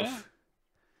think Let's try of.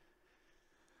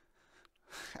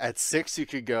 At 6, you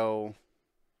could go.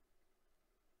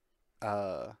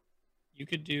 You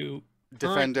could do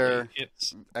Defender, currently,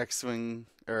 it's X-wing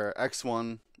or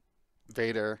X1,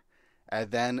 Vader, and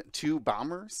then 2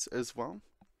 bombers as well,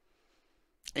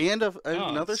 and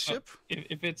another so ship.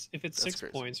 if it's That's 6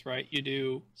 crazy. points, right? You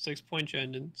do 6-point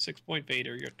Jendon, 6-point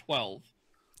Vader. You're 12.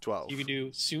 12. You can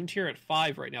do Soon Tier at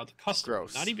 5 right now. The custom,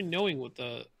 Gross. not even knowing what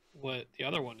the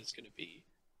other one is going to be,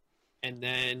 and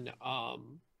then a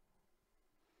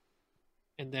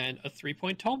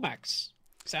 3-point Tomax.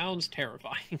 Sounds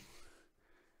terrifying.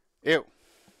 Ew.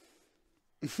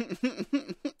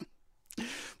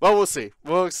 Well, we'll see.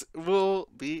 We'll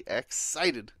be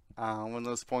excited when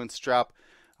those points drop.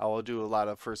 I will do a lot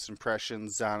of first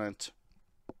impressions on it,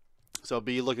 so I'll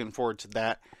be looking forward to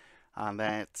that.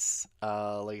 That's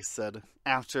like I said,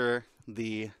 after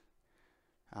the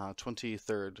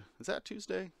 23rd. Is that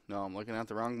Tuesday? No, I'm looking at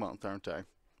the wrong month, aren't I?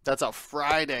 That's a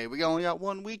Friday. We only got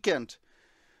one weekend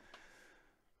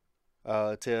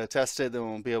to test it, then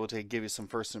we'll be able to give you some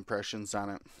first impressions on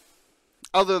it.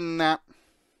 Other than that,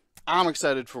 I'm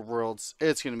excited for Worlds.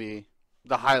 It's going to be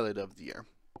the highlight of the year.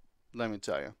 Let me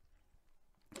tell you.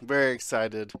 Very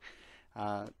excited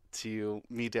to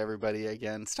meet everybody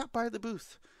again. Stop by the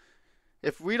booth.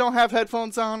 If we don't have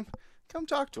headphones on, come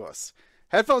talk to us.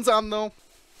 Headphones on, though.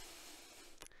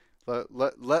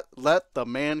 Let the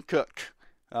man cook.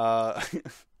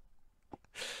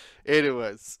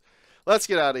 Anyways, let's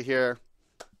get out of here.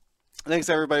 Thanks,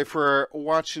 everybody, for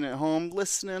watching at home,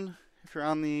 listening. If you're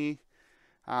on the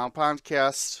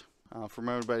podcast, from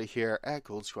everybody here at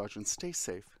Gold Squadron, stay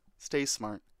safe, stay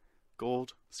smart.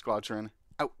 Gold Squadron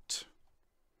out.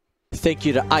 Thank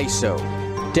you to ISO,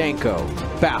 Danko,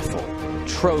 Baffle,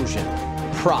 Trojan,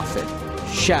 Prophet,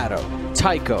 Shadow,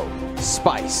 Tycho,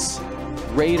 Spice,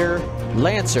 Raider,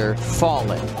 Lancer,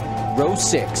 Fallen, Row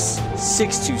 6,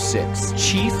 626,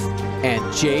 Chief,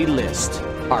 and J-List,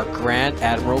 our Grand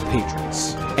Admiral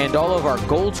patrons. And all of our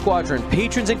Gold Squadron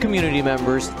patrons and community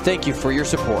members, thank you for your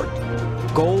support.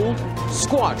 Gold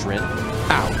Squadron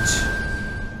out.